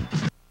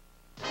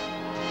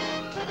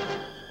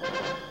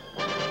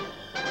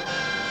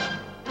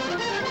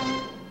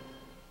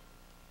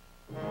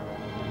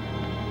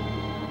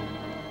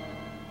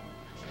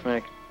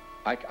 Frank,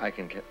 I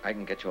can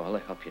get you all the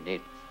help you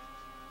need.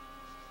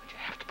 But you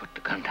have to put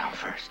the gun down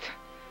first.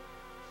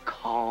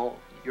 Call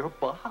your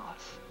boss.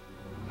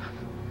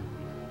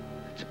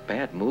 It's a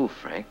bad move,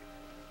 Frank.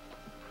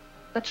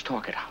 Let's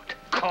talk it out.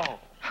 Call.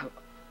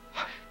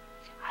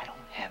 I don't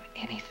have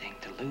anything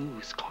to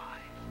lose, Clive.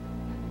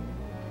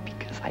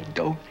 Because I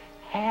don't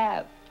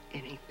have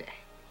anything.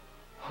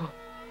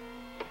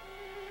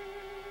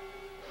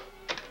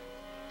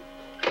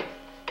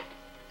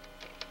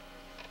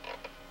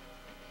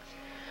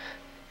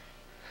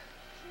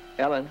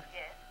 Ellen?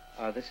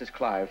 Yes? This is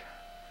Clive.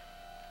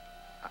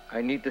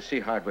 I need to see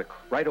Hardwick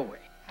right away.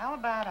 How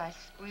about I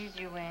squeeze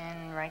you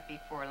in right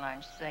before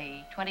lunch,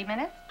 say 20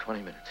 minutes?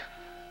 20 minutes.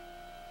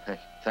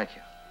 Thank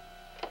you.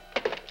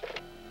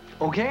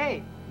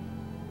 Okay.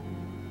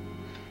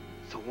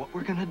 So what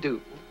we're gonna do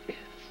is,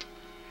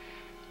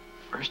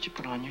 first you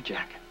put on your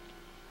jacket.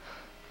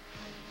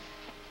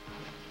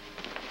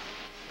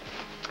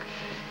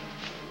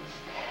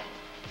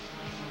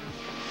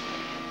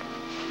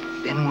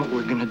 Then what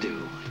we're gonna do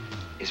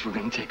is we're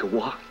gonna take a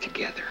walk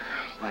together,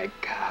 like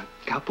a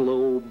couple of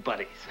old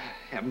buddies.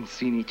 Haven't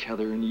seen each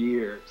other in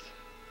years.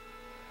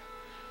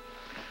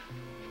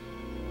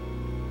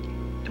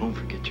 Don't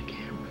forget your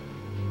camera.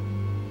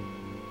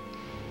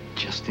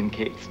 Just in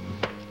case.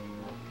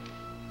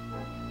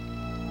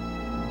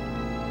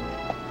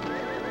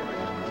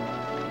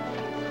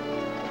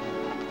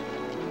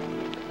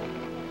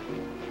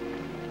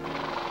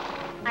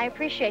 I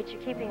appreciate you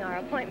keeping our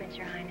appointments,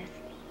 Your Highness,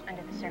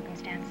 under the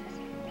circumstances.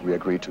 We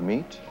agreed to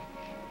meet.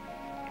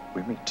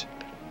 We meet.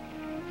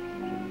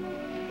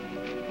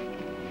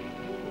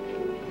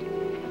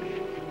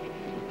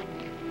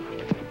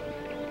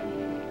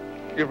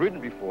 You've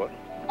ridden before.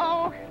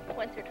 Oh,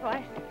 once or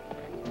twice.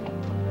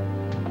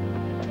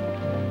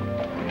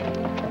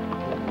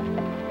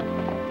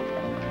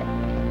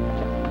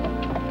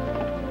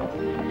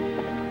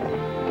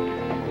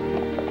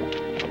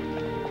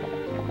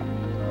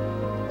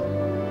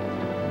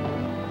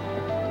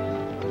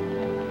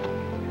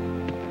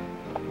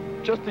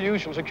 Just the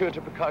usual security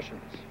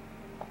precautions.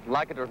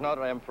 Like it or not,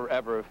 I am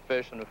forever a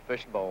fish in a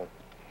fishbowl.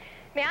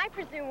 May I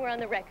presume we're on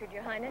the record,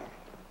 Your Highness?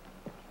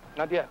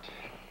 Not yet.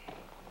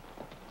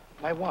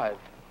 My wife,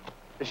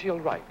 is she all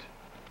right?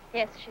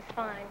 Yes, she's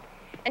fine.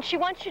 And she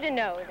wants you to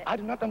know that... I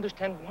do not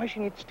understand why she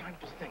needs time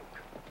to think.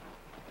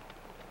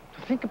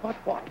 To think about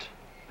what?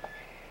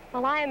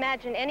 Well, I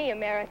imagine any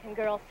American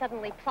girl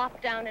suddenly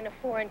plopped down in a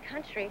foreign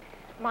country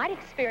might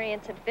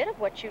experience a bit of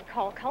what you'd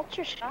call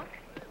culture shock.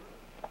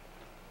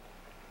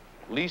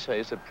 Lisa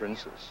is a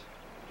princess.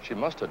 She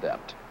must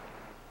adapt.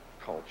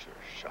 Culture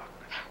shock.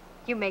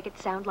 You make it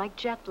sound like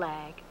jet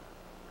lag.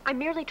 I'm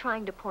merely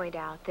trying to point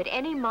out that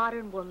any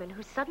modern woman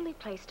who's suddenly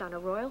placed on a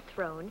royal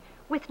throne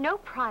with no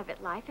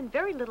private life and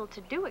very little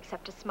to do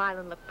except to smile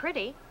and look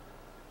pretty,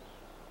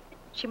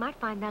 she might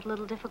find that a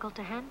little difficult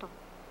to handle.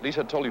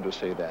 Lisa told you to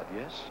say that,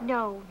 yes?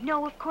 No,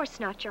 no, of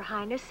course not, Your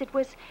Highness. It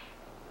was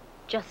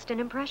just an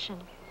impression.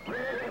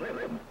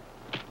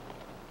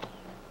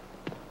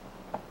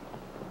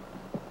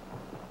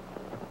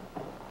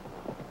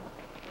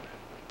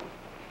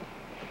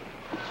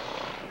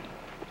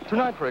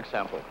 Tonight, for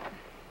example,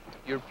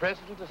 your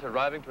president is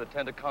arriving to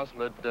attend a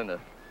consulate dinner,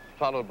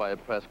 followed by a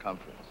press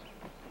conference.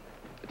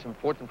 It's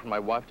important for my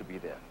wife to be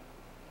there.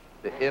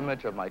 The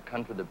image of my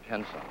country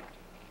depends on it.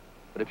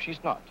 But if she's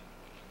not,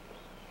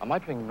 am I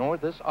to ignore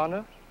this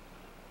honor?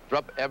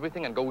 Drop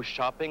everything and go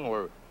shopping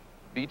or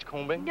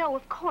beachcombing? No,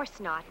 of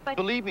course not, but...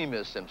 Believe me,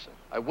 Miss Simpson,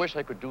 I wish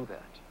I could do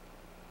that.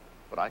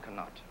 But I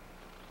cannot.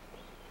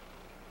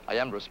 I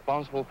am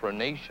responsible for a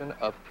nation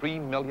of 3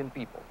 million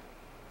people,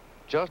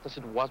 just as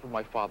it was with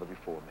my father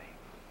before me.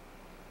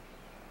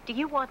 Do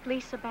you want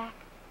Lisa back?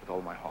 With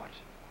all my heart.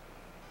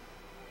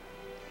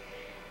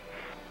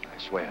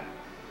 I swear,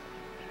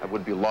 I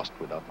would be lost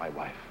without my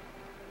wife.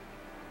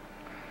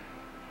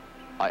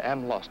 I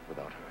am lost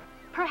without her.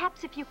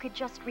 Perhaps if you could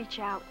just reach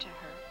out to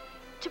her,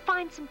 to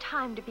find some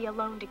time to be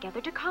alone together,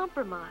 to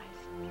compromise.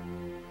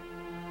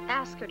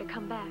 Ask her to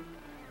come back.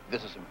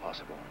 This is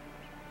impossible.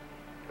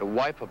 A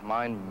wife of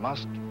mine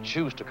must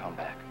choose to come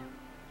back.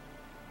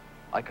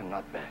 I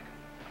cannot beg.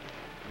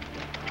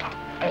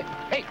 Hey,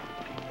 hey!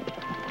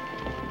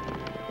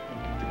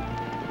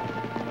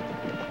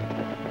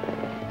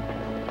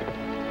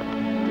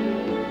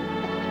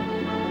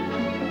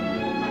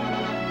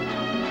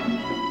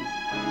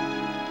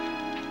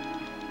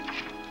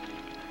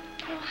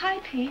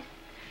 Pete.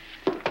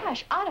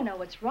 Gosh, I don't know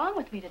what's wrong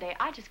with me today.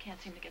 I just can't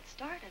seem to get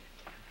started.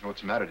 You know what's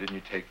the matter? Didn't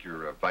you take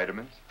your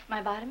vitamins?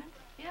 My vitamins?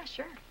 Yeah,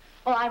 sure.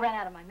 Well, I ran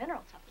out of my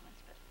mineral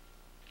supplements, but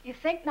you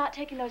think not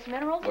taking those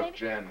minerals, Look, maybe?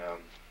 Jen,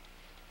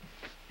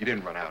 you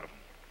didn't run out of them.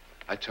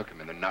 I took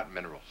them, and they're not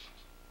minerals.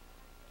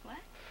 What?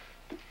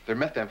 They're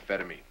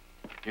methamphetamine.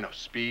 You know,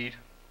 speed,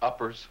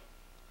 uppers.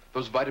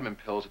 Those vitamin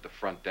pills at the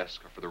front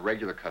desk are for the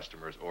regular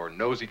customers or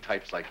nosy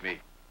types like me.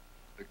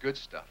 The good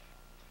stuff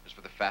is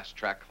for the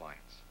fast-track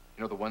clients.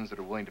 You know, the ones that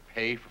are willing to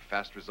pay for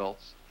fast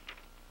results.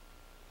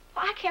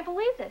 Well, I can't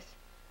believe this.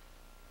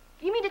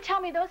 You mean to tell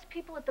me those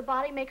people at the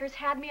body makers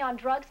had me on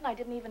drugs and I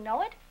didn't even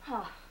know it?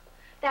 Oh,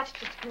 that's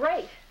just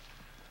great.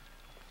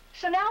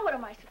 So now what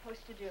am I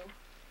supposed to do?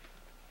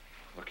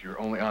 Look,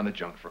 you're only on the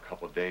junk for a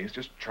couple of days.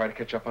 Just try to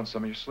catch up on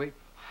some of your sleep.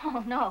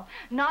 Oh, no.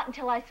 Not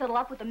until I settle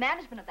up with the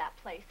management of that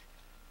place.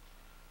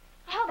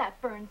 Oh,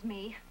 that burns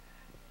me.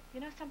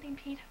 You know something,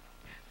 Pete?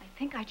 I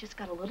think I just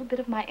got a little bit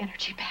of my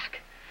energy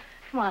back.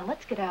 Come on,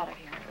 let's get out of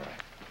here. All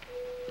right.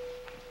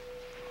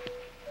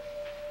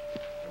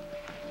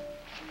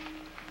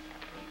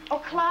 Oh,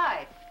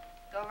 Clyde.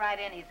 Go right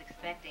in. He's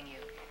expecting you.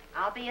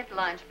 I'll be at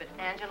lunch, but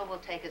Angela will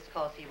take his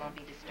call so you won't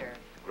be disturbed.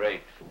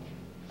 Great.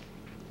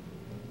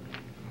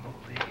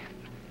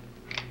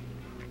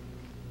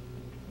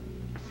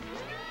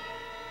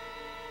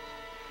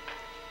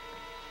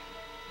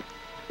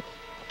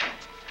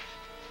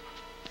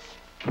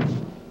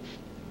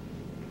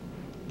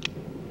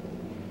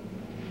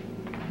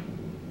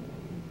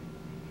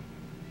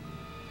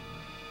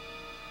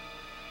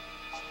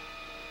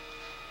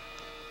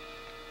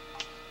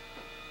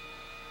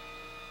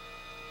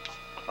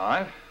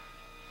 Clive?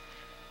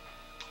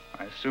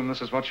 I assume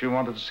this is what you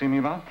wanted to see me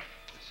about?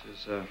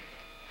 This is,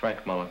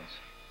 Frank Mullins.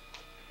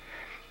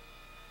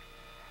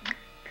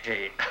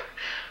 Hey,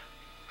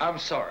 I'm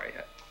sorry.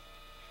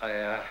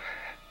 I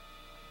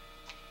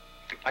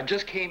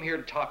just came here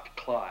to talk to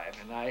Clive,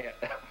 and I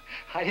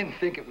didn't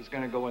think it was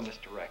going to go in this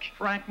direction.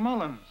 Frank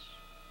Mullins.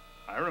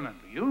 I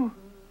remember you.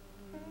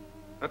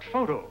 That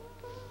photo.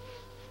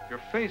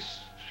 Your face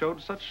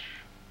showed such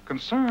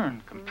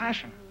concern,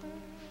 compassion.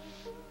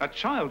 That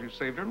child, you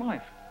saved her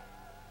life.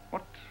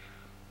 What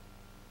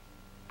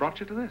brought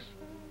you to this?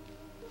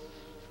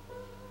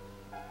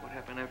 What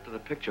happened after the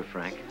picture,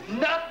 Frank?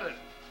 Nothing!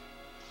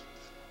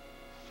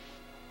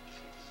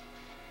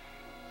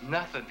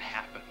 Nothing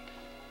happened.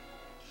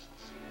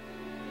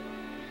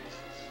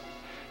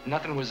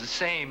 Nothing was the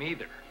same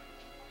either.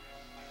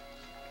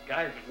 The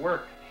guys at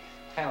work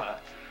kind of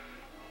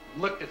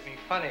looked at me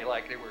funny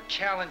like they were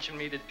challenging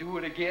me to do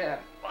it again.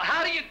 Well,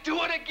 how do you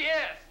do it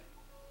again?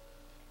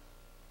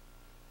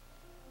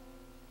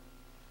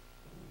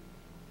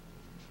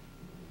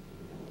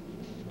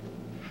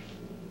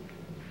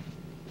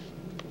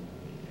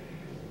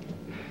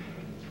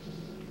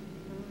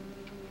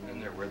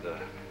 And there were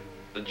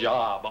the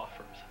job offers.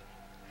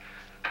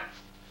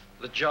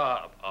 The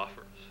job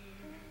offers.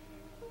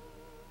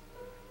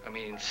 I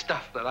mean,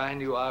 stuff that I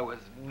knew I was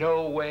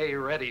no way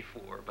ready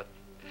for, but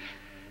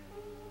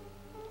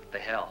what the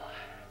hell?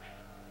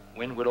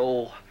 When would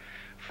old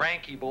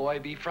Frankie boy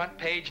be front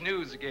page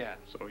news again?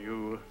 So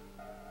you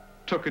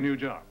took a new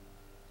job?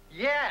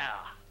 Yeah.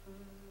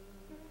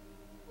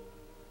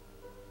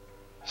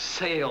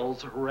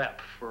 Sales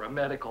rep for a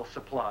medical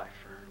supply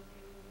firm.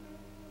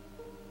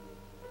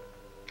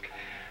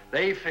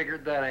 They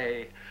figured that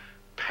a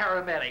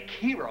paramedic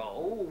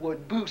hero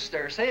would boost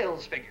their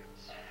sales figures.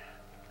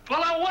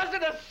 Well, I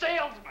wasn't a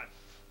salesman.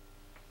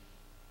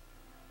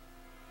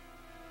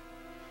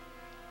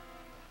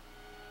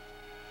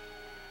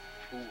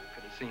 Fool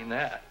could have seen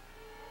that.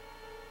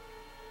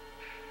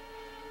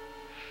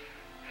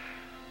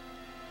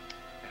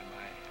 And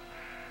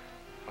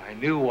my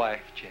new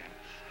wife, Janice.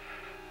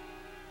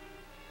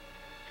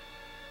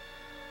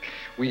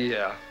 We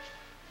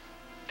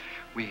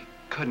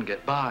couldn't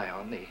get by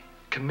on the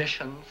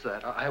commissions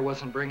that I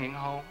wasn't bringing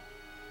home.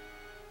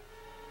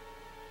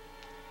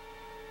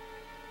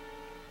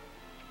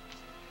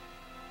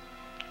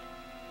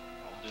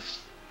 All just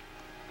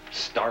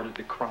started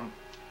to crumble.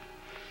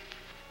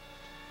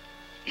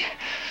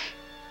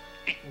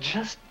 It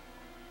just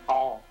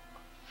all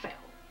fell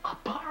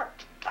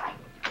apart.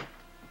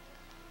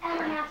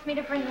 Alan asked me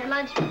to bring your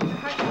lunch.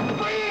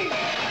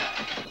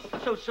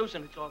 So,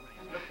 Susan, it's all right.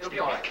 It'll be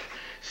all right.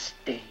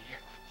 Stay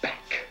back.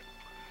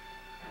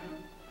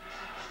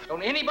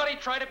 Don't anybody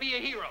try to be a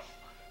hero.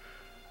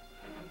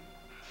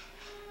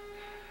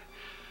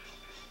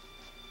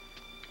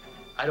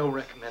 I don't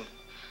recommend it.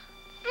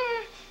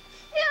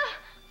 Yeah.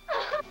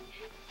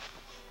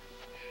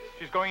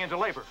 She's going into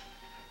labor.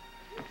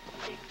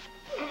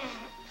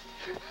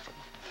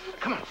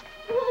 Come on.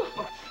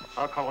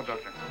 I'll call a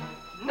doctor.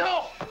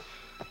 No!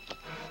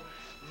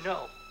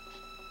 No.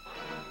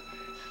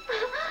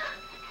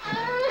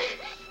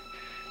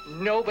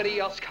 Nobody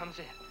else comes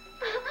in.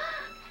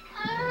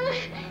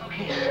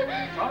 Okay.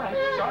 It's all right.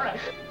 It's all right.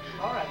 It's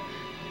all right.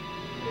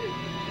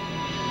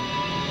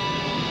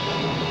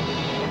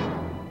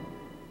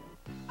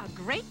 A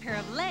great pair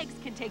of legs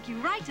can take you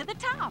right to the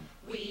top.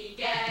 We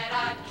get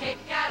a kick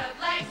out of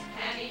legs,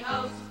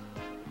 pantyhose.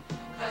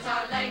 'Cause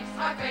our legs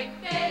are great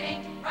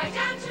fitting, right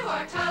down to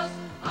our toes.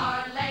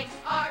 Our legs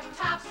are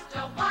tops,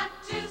 don't want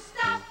to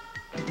stop.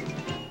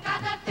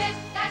 Got the fit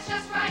that's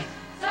just right,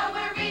 so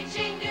we're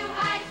reaching new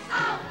heights.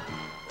 Oh,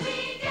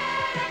 we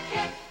get a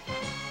kick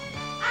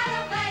out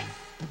of legs.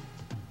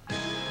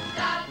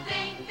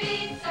 Nothing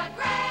beats a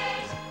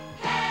great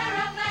pair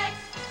of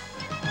legs.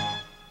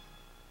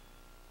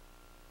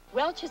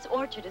 Welch's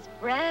Orchard is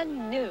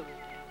brand new.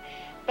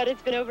 But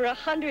it's been over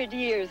 100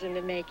 years in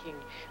the making.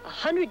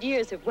 100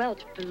 years of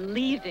Welch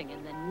believing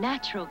in the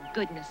natural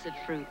goodness of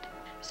fruit.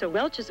 So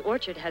Welch's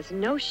Orchard has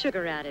no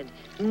sugar added,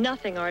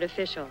 nothing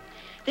artificial.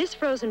 This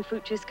frozen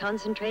fruit juice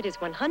concentrate is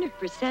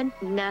 100%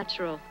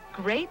 natural.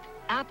 Grape,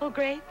 apple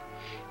grape,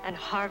 and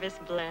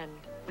harvest blend.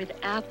 With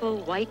apple,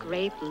 white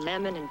grape,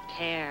 lemon, and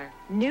pear.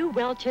 New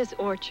Welch's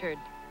Orchard.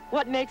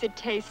 What makes it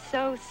taste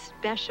so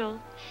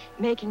special?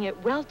 Making it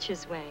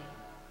Welch's way.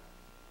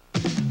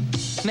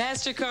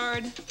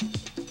 MasterCard.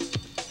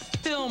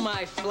 Fill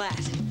my flat.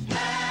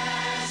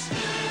 MasterCard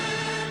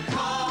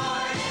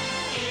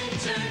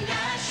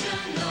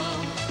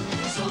International.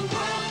 So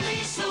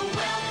worldly, so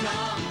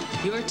welcome.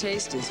 Your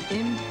taste is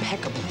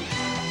impeccable.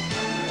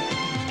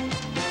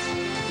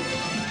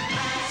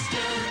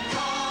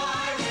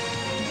 MasterCard.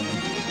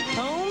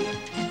 Home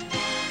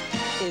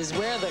is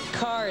where the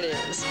card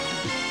is.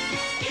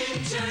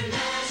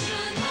 International.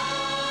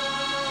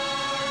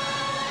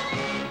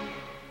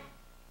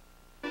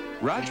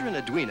 Roger and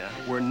Edwina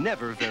were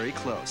never very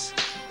close,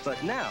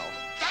 but now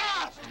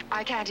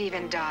I can't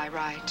even die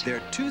right.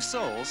 they're two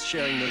souls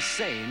sharing the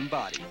same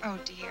body. Oh,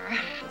 dear.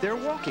 They're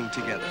walking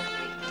together,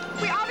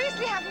 We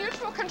obviously have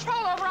mutual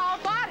control over our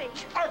body.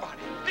 Our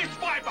body. It's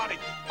my body.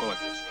 Go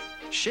like this.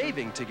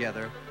 shaving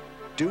together,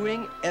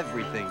 doing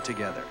everything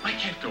together. I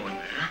can't go in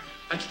there.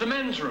 That's the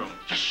men's room.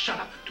 Just shut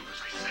up and do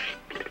as I say.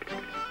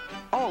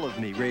 All of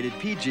Me rated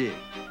PG.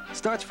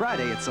 Starts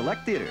Friday at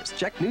select theaters.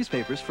 Check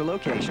newspapers for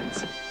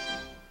locations.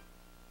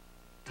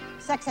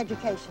 Sex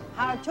education,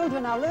 how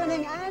children are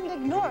learning and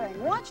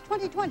ignoring. Watch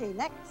 2020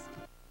 next.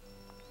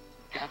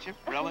 Ketchup,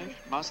 relish,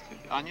 mustard,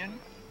 onion.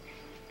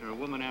 You're a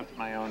woman after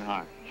my own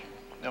heart.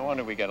 No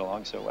wonder we get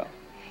along so well.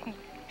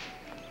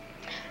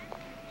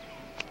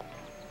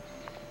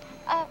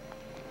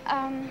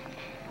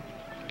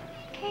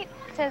 Kate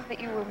says that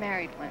you were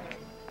married once.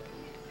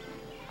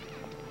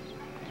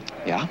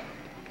 Yeah?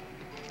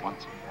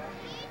 Once.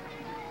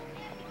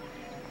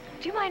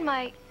 Do you mind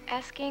my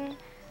asking?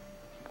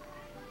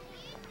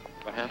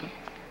 What happened?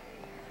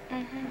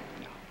 Mm-hmm.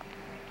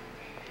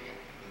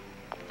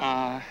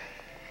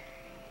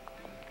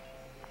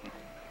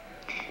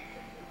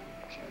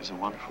 She was a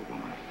wonderful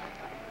woman.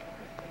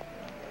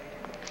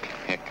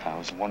 Heck, I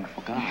was a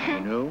wonderful guy, you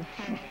know?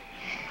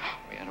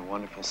 We had a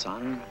wonderful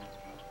son.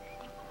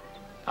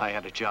 I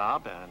had a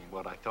job and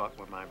what I thought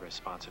were my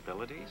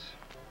responsibilities.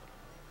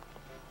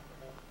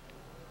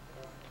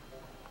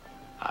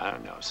 I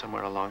don't know,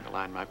 somewhere along the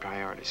line, my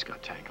priorities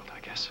got tangled, I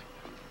guess.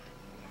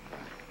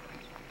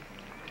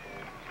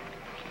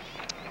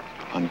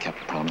 Unkept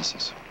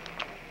promises,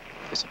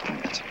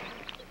 disappointments.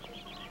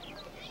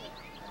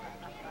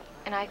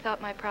 And I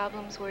thought my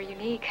problems were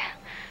unique.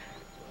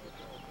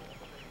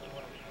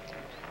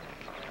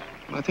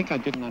 What I think I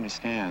didn't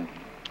understand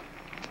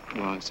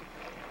was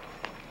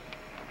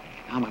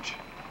how much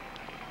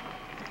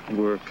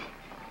work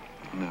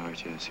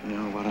marriage is. You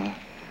know, what a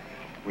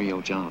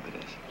real job it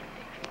is.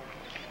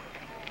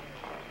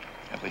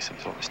 At least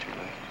until it was too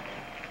late.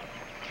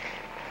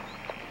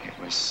 It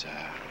was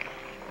a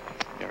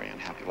very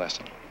unhappy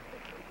lesson.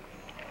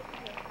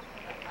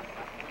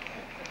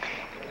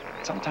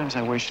 Sometimes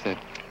I wish that...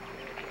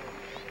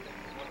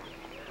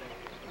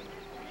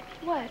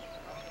 What?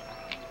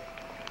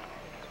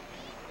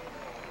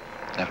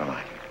 Never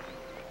mind.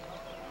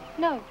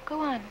 No, go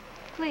on,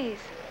 please.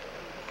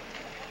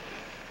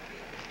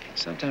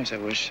 Sometimes I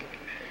wish...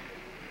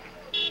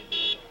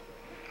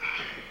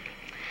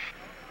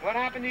 What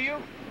happened to you?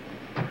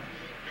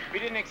 We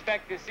didn't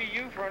expect to see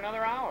you for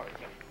another hour.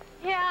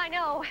 Yeah, I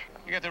know.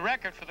 You got the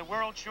record for the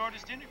world's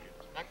shortest interview.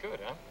 Not good,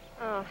 huh?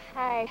 Oh,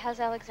 hi. How's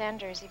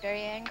Alexander? Is he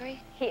very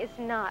angry? He is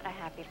not a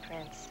happy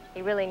prince.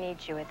 He really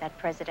needs you at that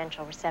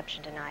presidential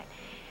reception tonight.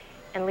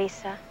 And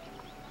Lisa,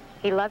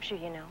 he loves you,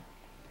 you know.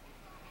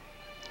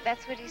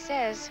 That's what he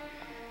says.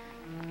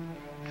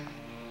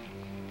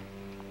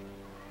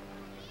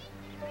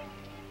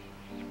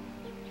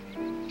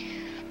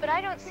 But I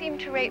don't seem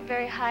to rate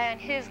very high on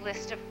his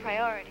list of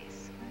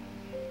priorities.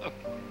 Look,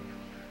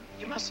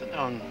 you must have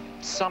known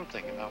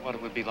something about what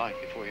it would be like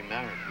before you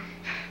married him,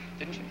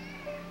 didn't you?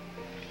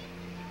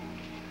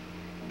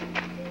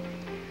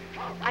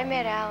 I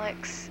met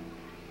Alex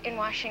in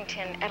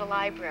Washington at a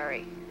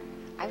library.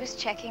 I was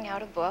checking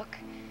out a book.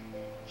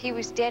 He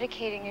was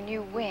dedicating a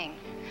new wing.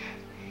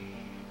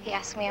 He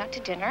asked me out to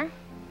dinner.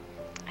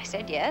 I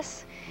said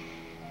yes.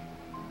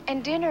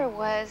 And dinner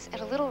was at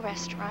a little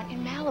restaurant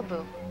in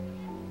Malibu.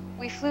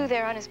 We flew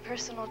there on his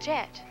personal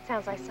jet.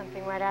 Sounds like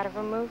something right out of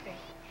a movie.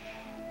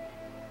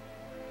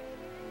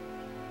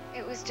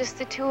 It was just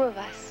the two of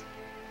us.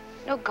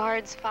 No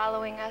guards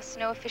following us,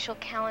 no official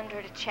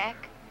calendar to check.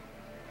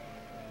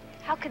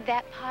 How could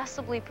that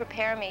possibly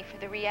prepare me for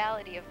the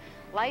reality of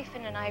life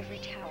in an ivory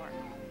tower?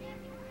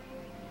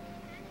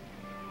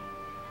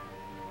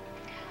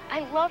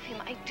 I love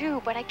him, I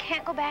do, but I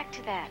can't go back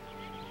to that.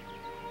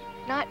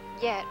 Not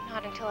yet,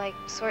 not until I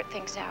sort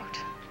things out.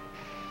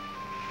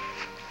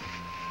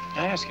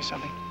 Can I ask you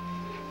something?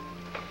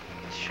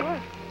 Sure.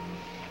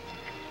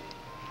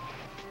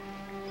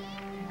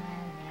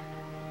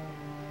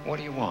 What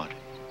do you want?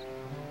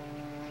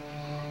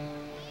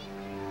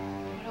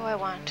 What do I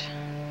want?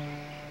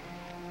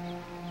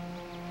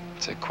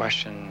 It's a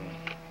question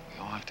we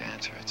all have to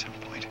answer at some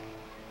point.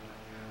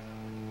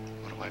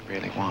 What do I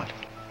really want?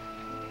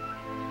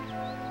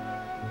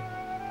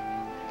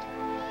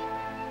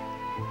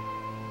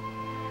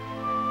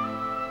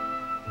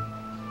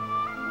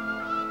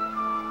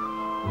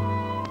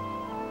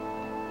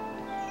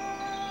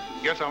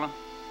 Yes, Ellen?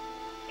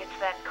 It's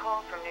that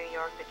call from New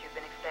York that you've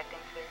been expecting,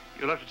 sir.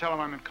 You'll have to tell them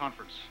I'm in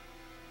conference.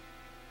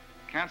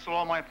 Cancel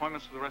all my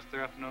appointments for the rest of the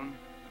afternoon,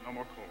 and no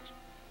more calls.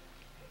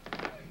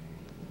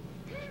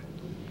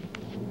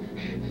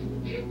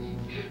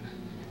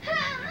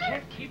 I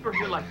can't keep her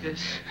here like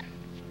this.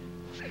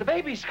 The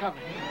baby's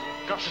coming.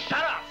 Girl,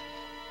 shut up!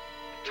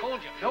 I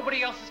told you,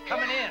 nobody else is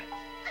coming in.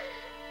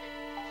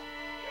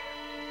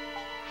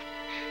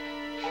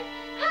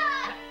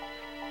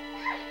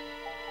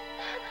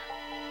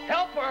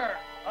 Help her!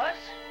 Us?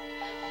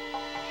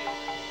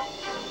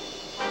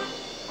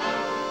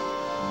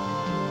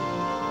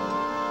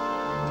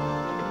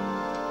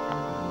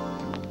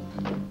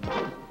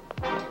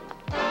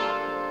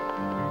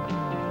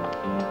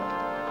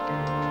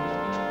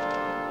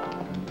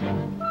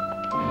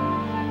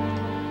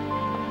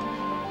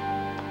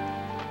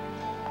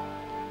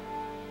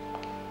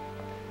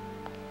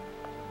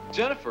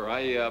 Jennifer,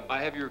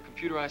 I have your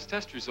computerized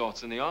test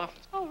results in the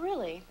office. Oh,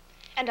 really?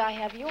 And I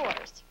have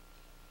yours.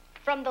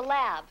 From the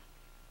lab.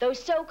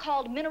 Those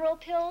so-called mineral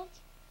pills?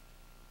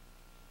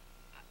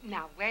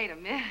 Now, wait a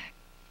minute.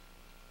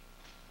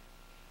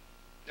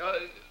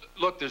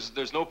 Look,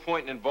 there's no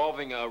point in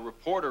involving a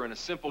reporter in a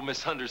simple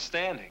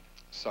misunderstanding.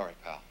 Sorry,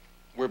 pal.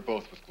 We're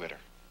both with glitter.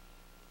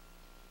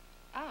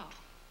 Oh.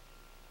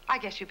 I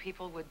guess you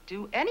people would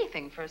do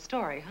anything for a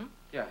story, huh?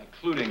 Yeah,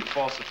 including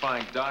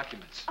falsifying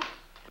documents.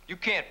 You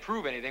can't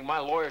prove anything. My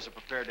lawyers are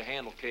prepared to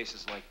handle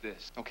cases like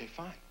this. Okay,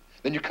 fine.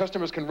 Then your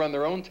customers can run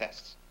their own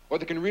tests. Or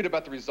they can read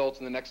about the results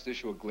in the next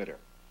issue of Glitter.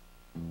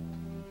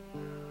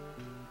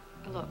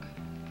 Look,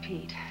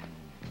 Pete,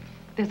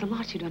 there's a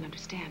lot you don't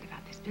understand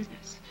about this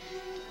business.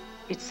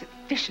 It's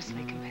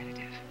viciously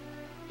competitive.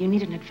 You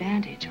need an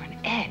advantage or an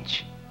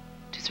edge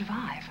to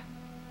survive.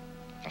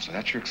 Oh, so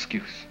that's your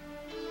excuse.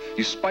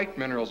 You spike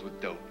minerals with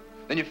dope.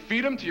 Then you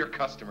feed them to your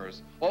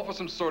customers, all for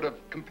some sort of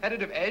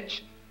competitive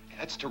edge? Yeah,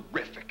 that's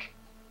terrific.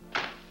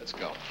 Let's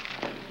go.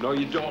 No,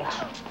 you don't.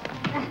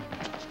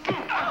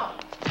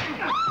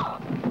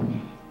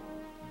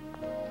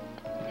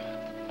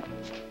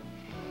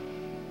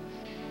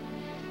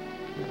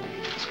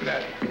 Let's get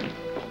out of here.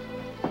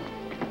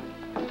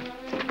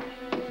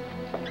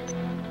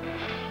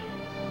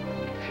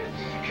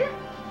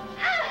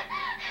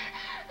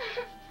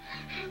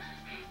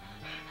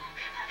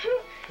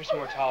 Here's some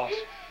more towels.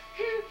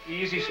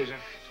 Easy, Susan.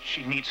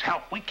 She needs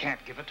help. We can't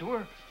give it to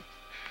her.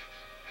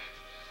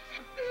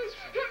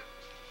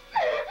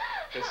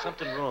 There's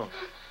something wrong.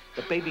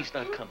 The baby's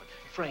not coming.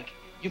 Frank,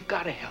 you've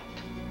got to help.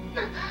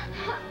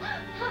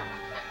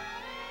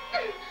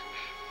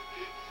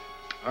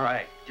 All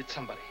right, get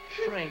somebody.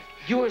 Frank,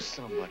 you're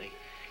somebody.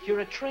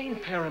 You're a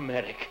trained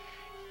paramedic.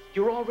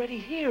 You're already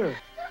here.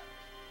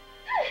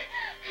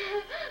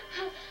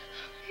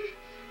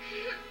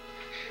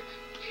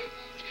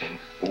 It's been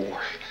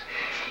 4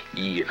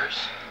 years.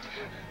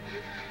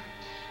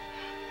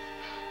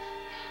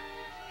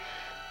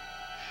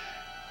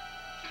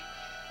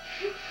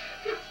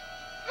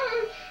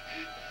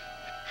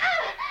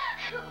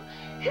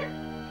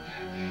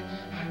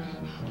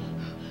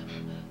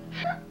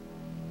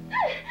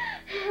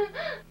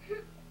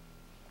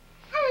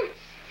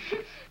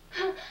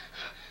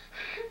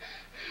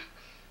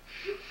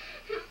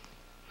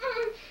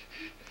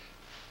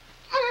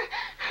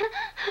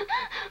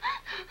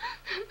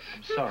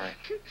 I'm sorry,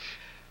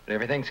 but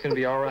everything's gonna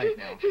be all right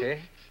now,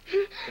 okay?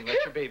 You can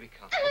let your baby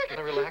come. Let's get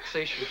a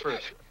relaxation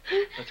first.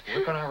 Let's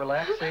work on our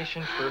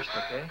relaxation first,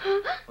 okay?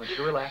 Once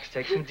you relax,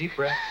 take some deep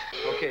breaths.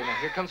 Okay, now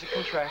here comes a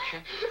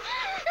contraction.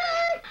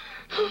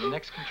 When the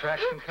next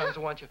contraction comes, I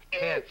want you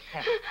head.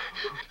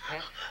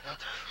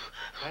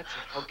 That's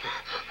it. Okay.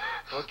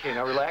 Okay,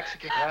 now relax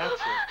again. That's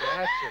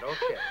it.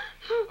 Okay.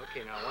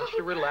 Okay, now I want you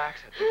to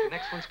relax. I think the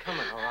next one's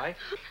coming, all right?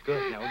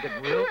 Good. Now we're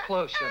getting real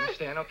close, you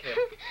understand? Okay.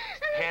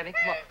 Panting,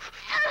 come on.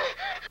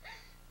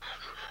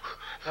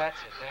 That's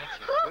it.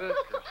 Good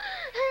girl.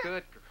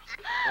 Good girl.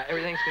 Now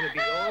everything's gonna be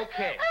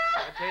okay.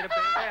 I'll tell you to bear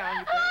down.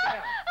 You bear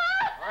down.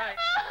 All right.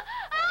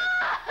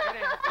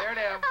 Bear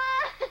down.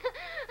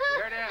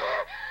 Bear down.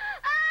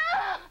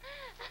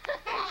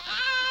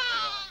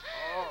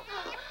 Oh.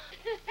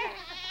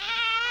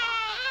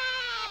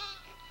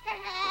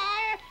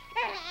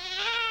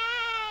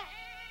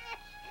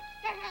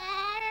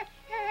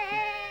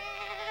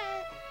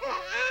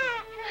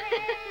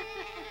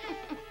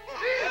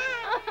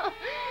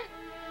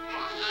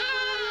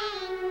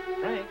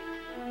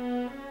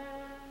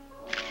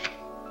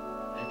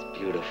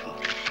 beautiful.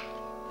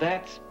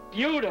 That's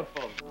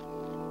beautiful.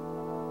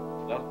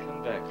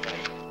 Welcome back,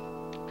 Frank.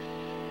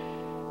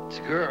 It's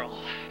a girl.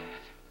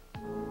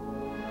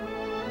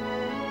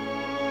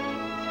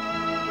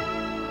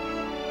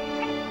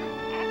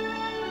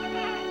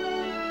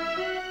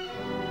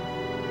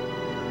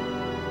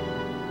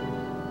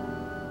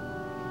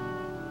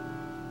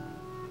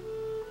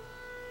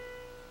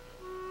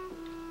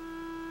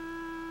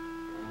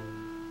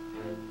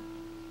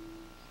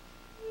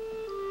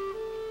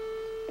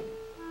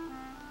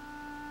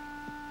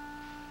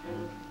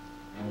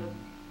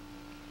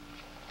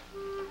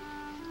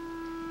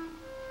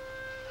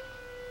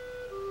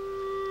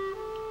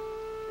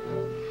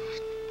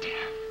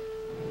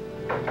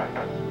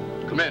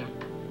 Come in.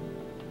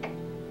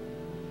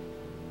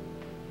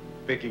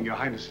 Begging Your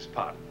Highness's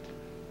pardon.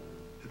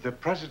 The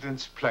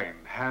President's plane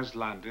has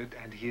landed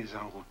and he is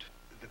en route.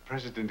 The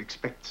President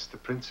expects the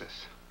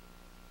Princess.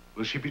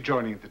 Will she be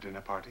joining the dinner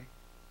party?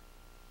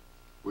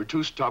 We're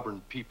two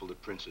stubborn people, the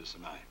Princess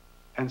and I.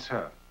 And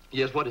sir?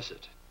 Yes, what is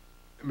it?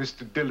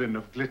 Mr. Dillon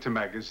of Glitter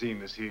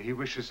Magazine is here. He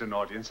wishes an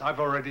audience. I've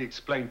already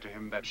explained to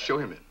him that... Show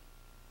him in.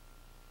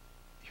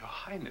 Your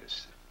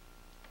Highness.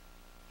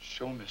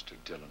 Show Mr.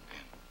 Dillon in.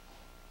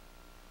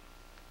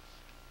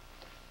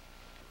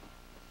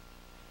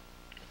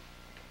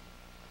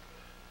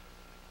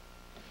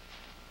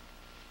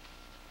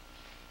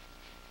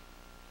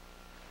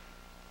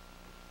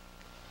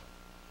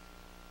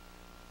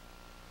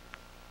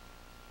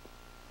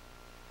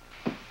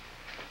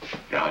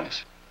 Your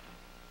Highness.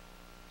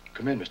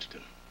 Come in, Mr.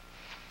 Dillon.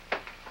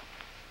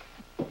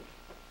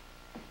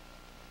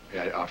 May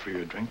I offer you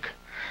a drink?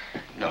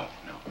 No,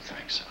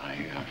 thanks.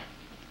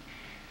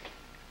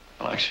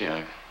 Well, actually,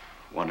 I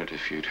wondered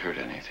if you'd heard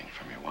anything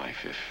from your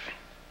wife, if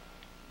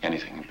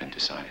anything had been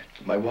decided.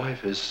 My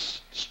wife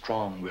is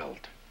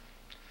strong-willed.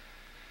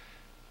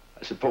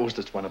 I suppose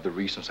that's one of the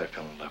reasons I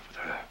fell in love with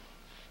her.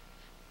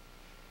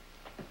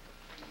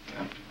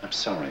 I'm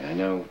sorry. I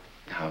know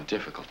how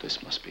difficult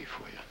this must be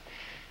for you.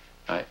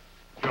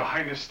 Your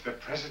Highness, the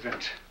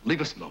President. Leave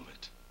us a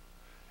moment.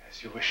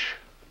 As you wish.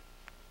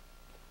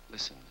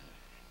 Listen,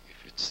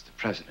 if it's the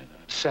President...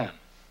 Sam.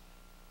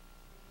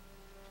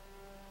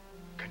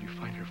 Can you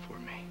find her for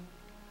me?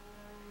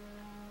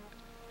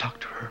 Talk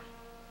to her.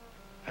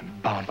 I'm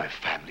bound by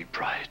family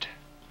pride.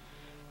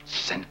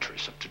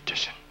 Centuries of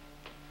tradition.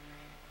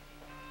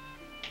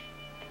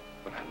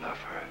 But I love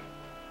her.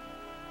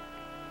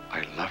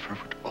 I love her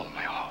with all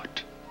my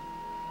heart.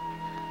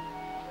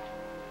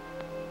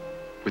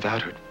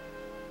 Without her,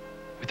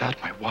 without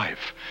my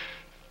wife...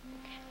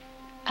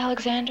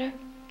 Alexander?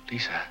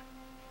 Lisa.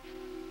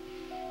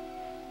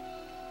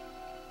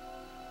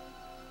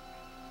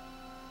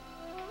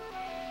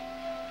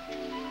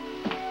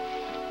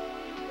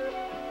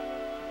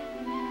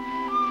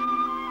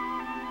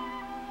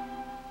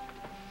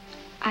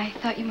 I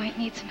thought you might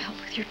need some help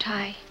with your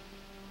tie.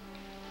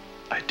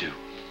 I do.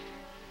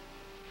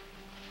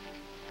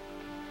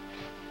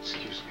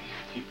 Excuse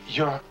me.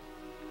 You're...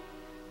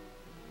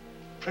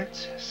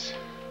 Princess.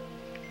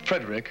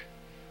 Frederick,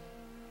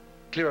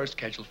 clear our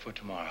schedule for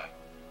tomorrow.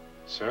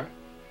 Sir?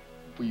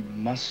 We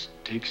must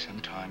take some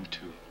time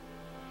to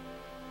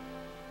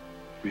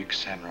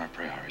re-examine our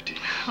priorities.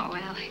 Oh,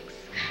 Alex.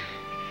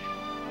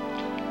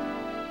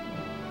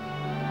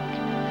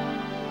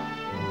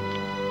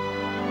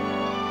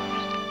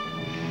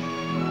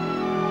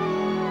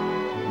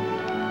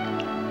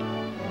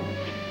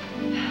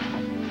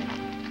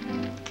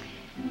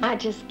 I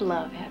just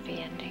love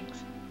happy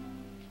endings.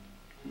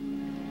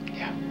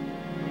 Yeah,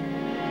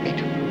 me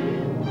too.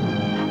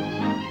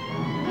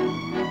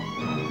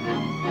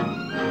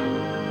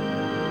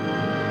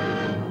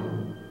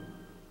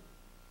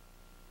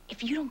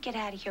 If you don't get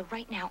out of here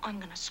right now, I'm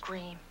gonna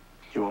scream.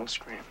 You won't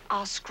scream.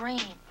 I'll scream.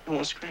 You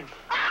won't scream.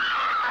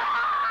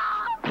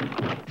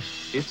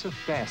 It's a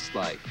fast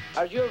life.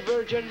 Are you a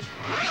virgin?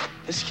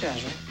 It's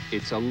casual.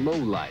 It's a low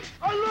life.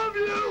 I love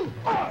you!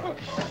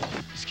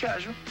 It's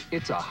casual.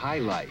 It's a high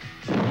life.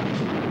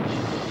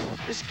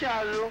 It's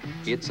casual.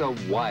 It's a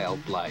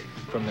wild life.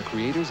 From the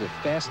creators of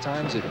Fast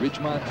Times at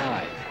Ridgemont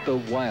High, The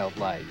Wild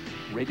Life.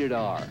 Rated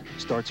R.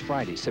 Starts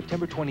Friday,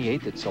 September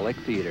 28th at select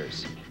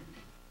theaters.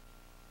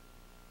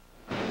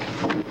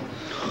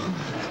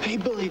 Hey,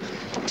 Billy,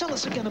 tell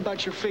us again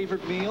about your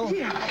favorite meal.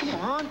 Yeah, come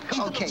on.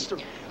 Okay.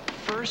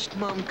 First,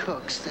 Mom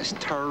cooks this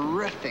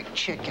terrific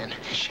chicken.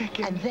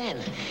 And then,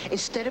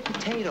 instead of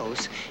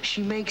potatoes,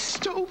 she makes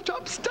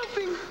stovetop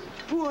stuffing.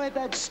 Boy,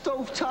 that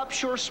stovetop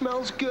sure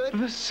smells good.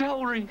 The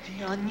celery.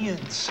 The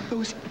onions.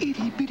 Those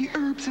itty-bitty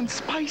herbs and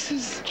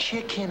spices.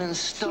 Chicken and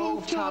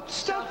stovetop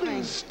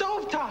stuffing.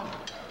 Stovetop.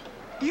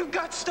 You've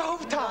got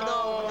stovetop.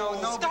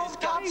 No.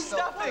 Stovetop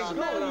stuffing.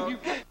 No.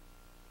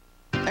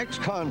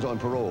 Ex-cons on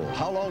parole.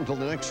 How long till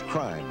the next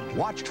crime?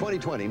 Watch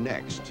 2020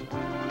 next.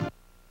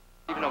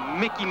 Even a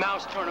Mickey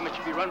Mouse tournament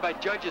should be run by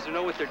judges who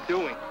know what they're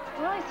doing.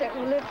 Well, he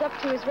certainly lives up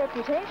to his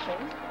reputation.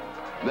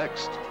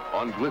 Next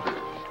on Glitter.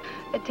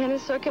 The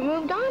tennis circuit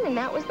moved on, and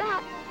that was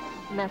that.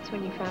 And that's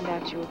when you found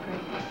out you were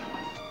pregnant.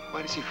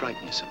 Why does he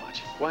frighten you so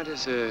much? Why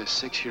does a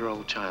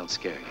 6-year-old child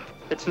scare you?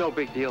 It's no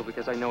big deal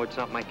because I know it's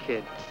not my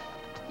kid.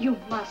 You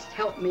must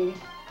help me.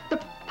 The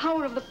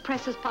power of the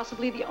press is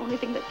possibly the only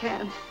thing that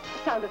can.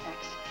 Sound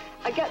effects.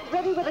 I get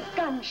ready with a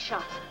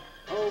gunshot.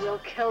 Oh, we'll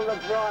kill the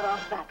broad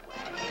off that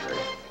way.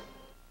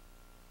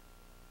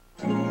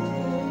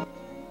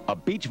 A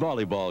beach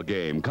volleyball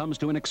game comes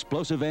to an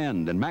explosive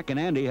end, and Mac and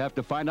Andy have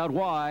to find out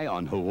why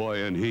on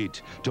Hawaiian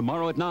Heat.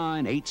 Tomorrow at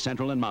 9, 8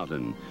 Central and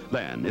Mountain.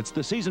 Then it's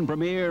the season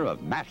premiere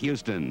of Matt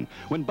Houston,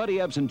 when Buddy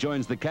Ebsen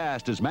joins the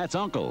cast as Matt's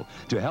uncle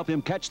to help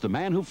him catch the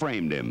man who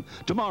framed him.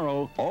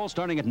 Tomorrow, all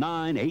starting at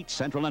 9, 8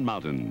 Central and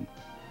Mountain.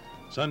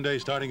 Sunday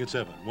starting at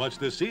 7. Watch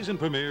the season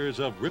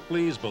premieres of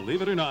Ripley's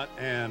Believe It or Not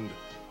and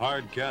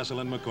Hardcastle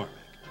and McCormick.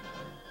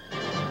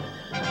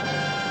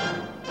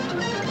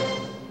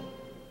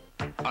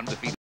 Undefeated.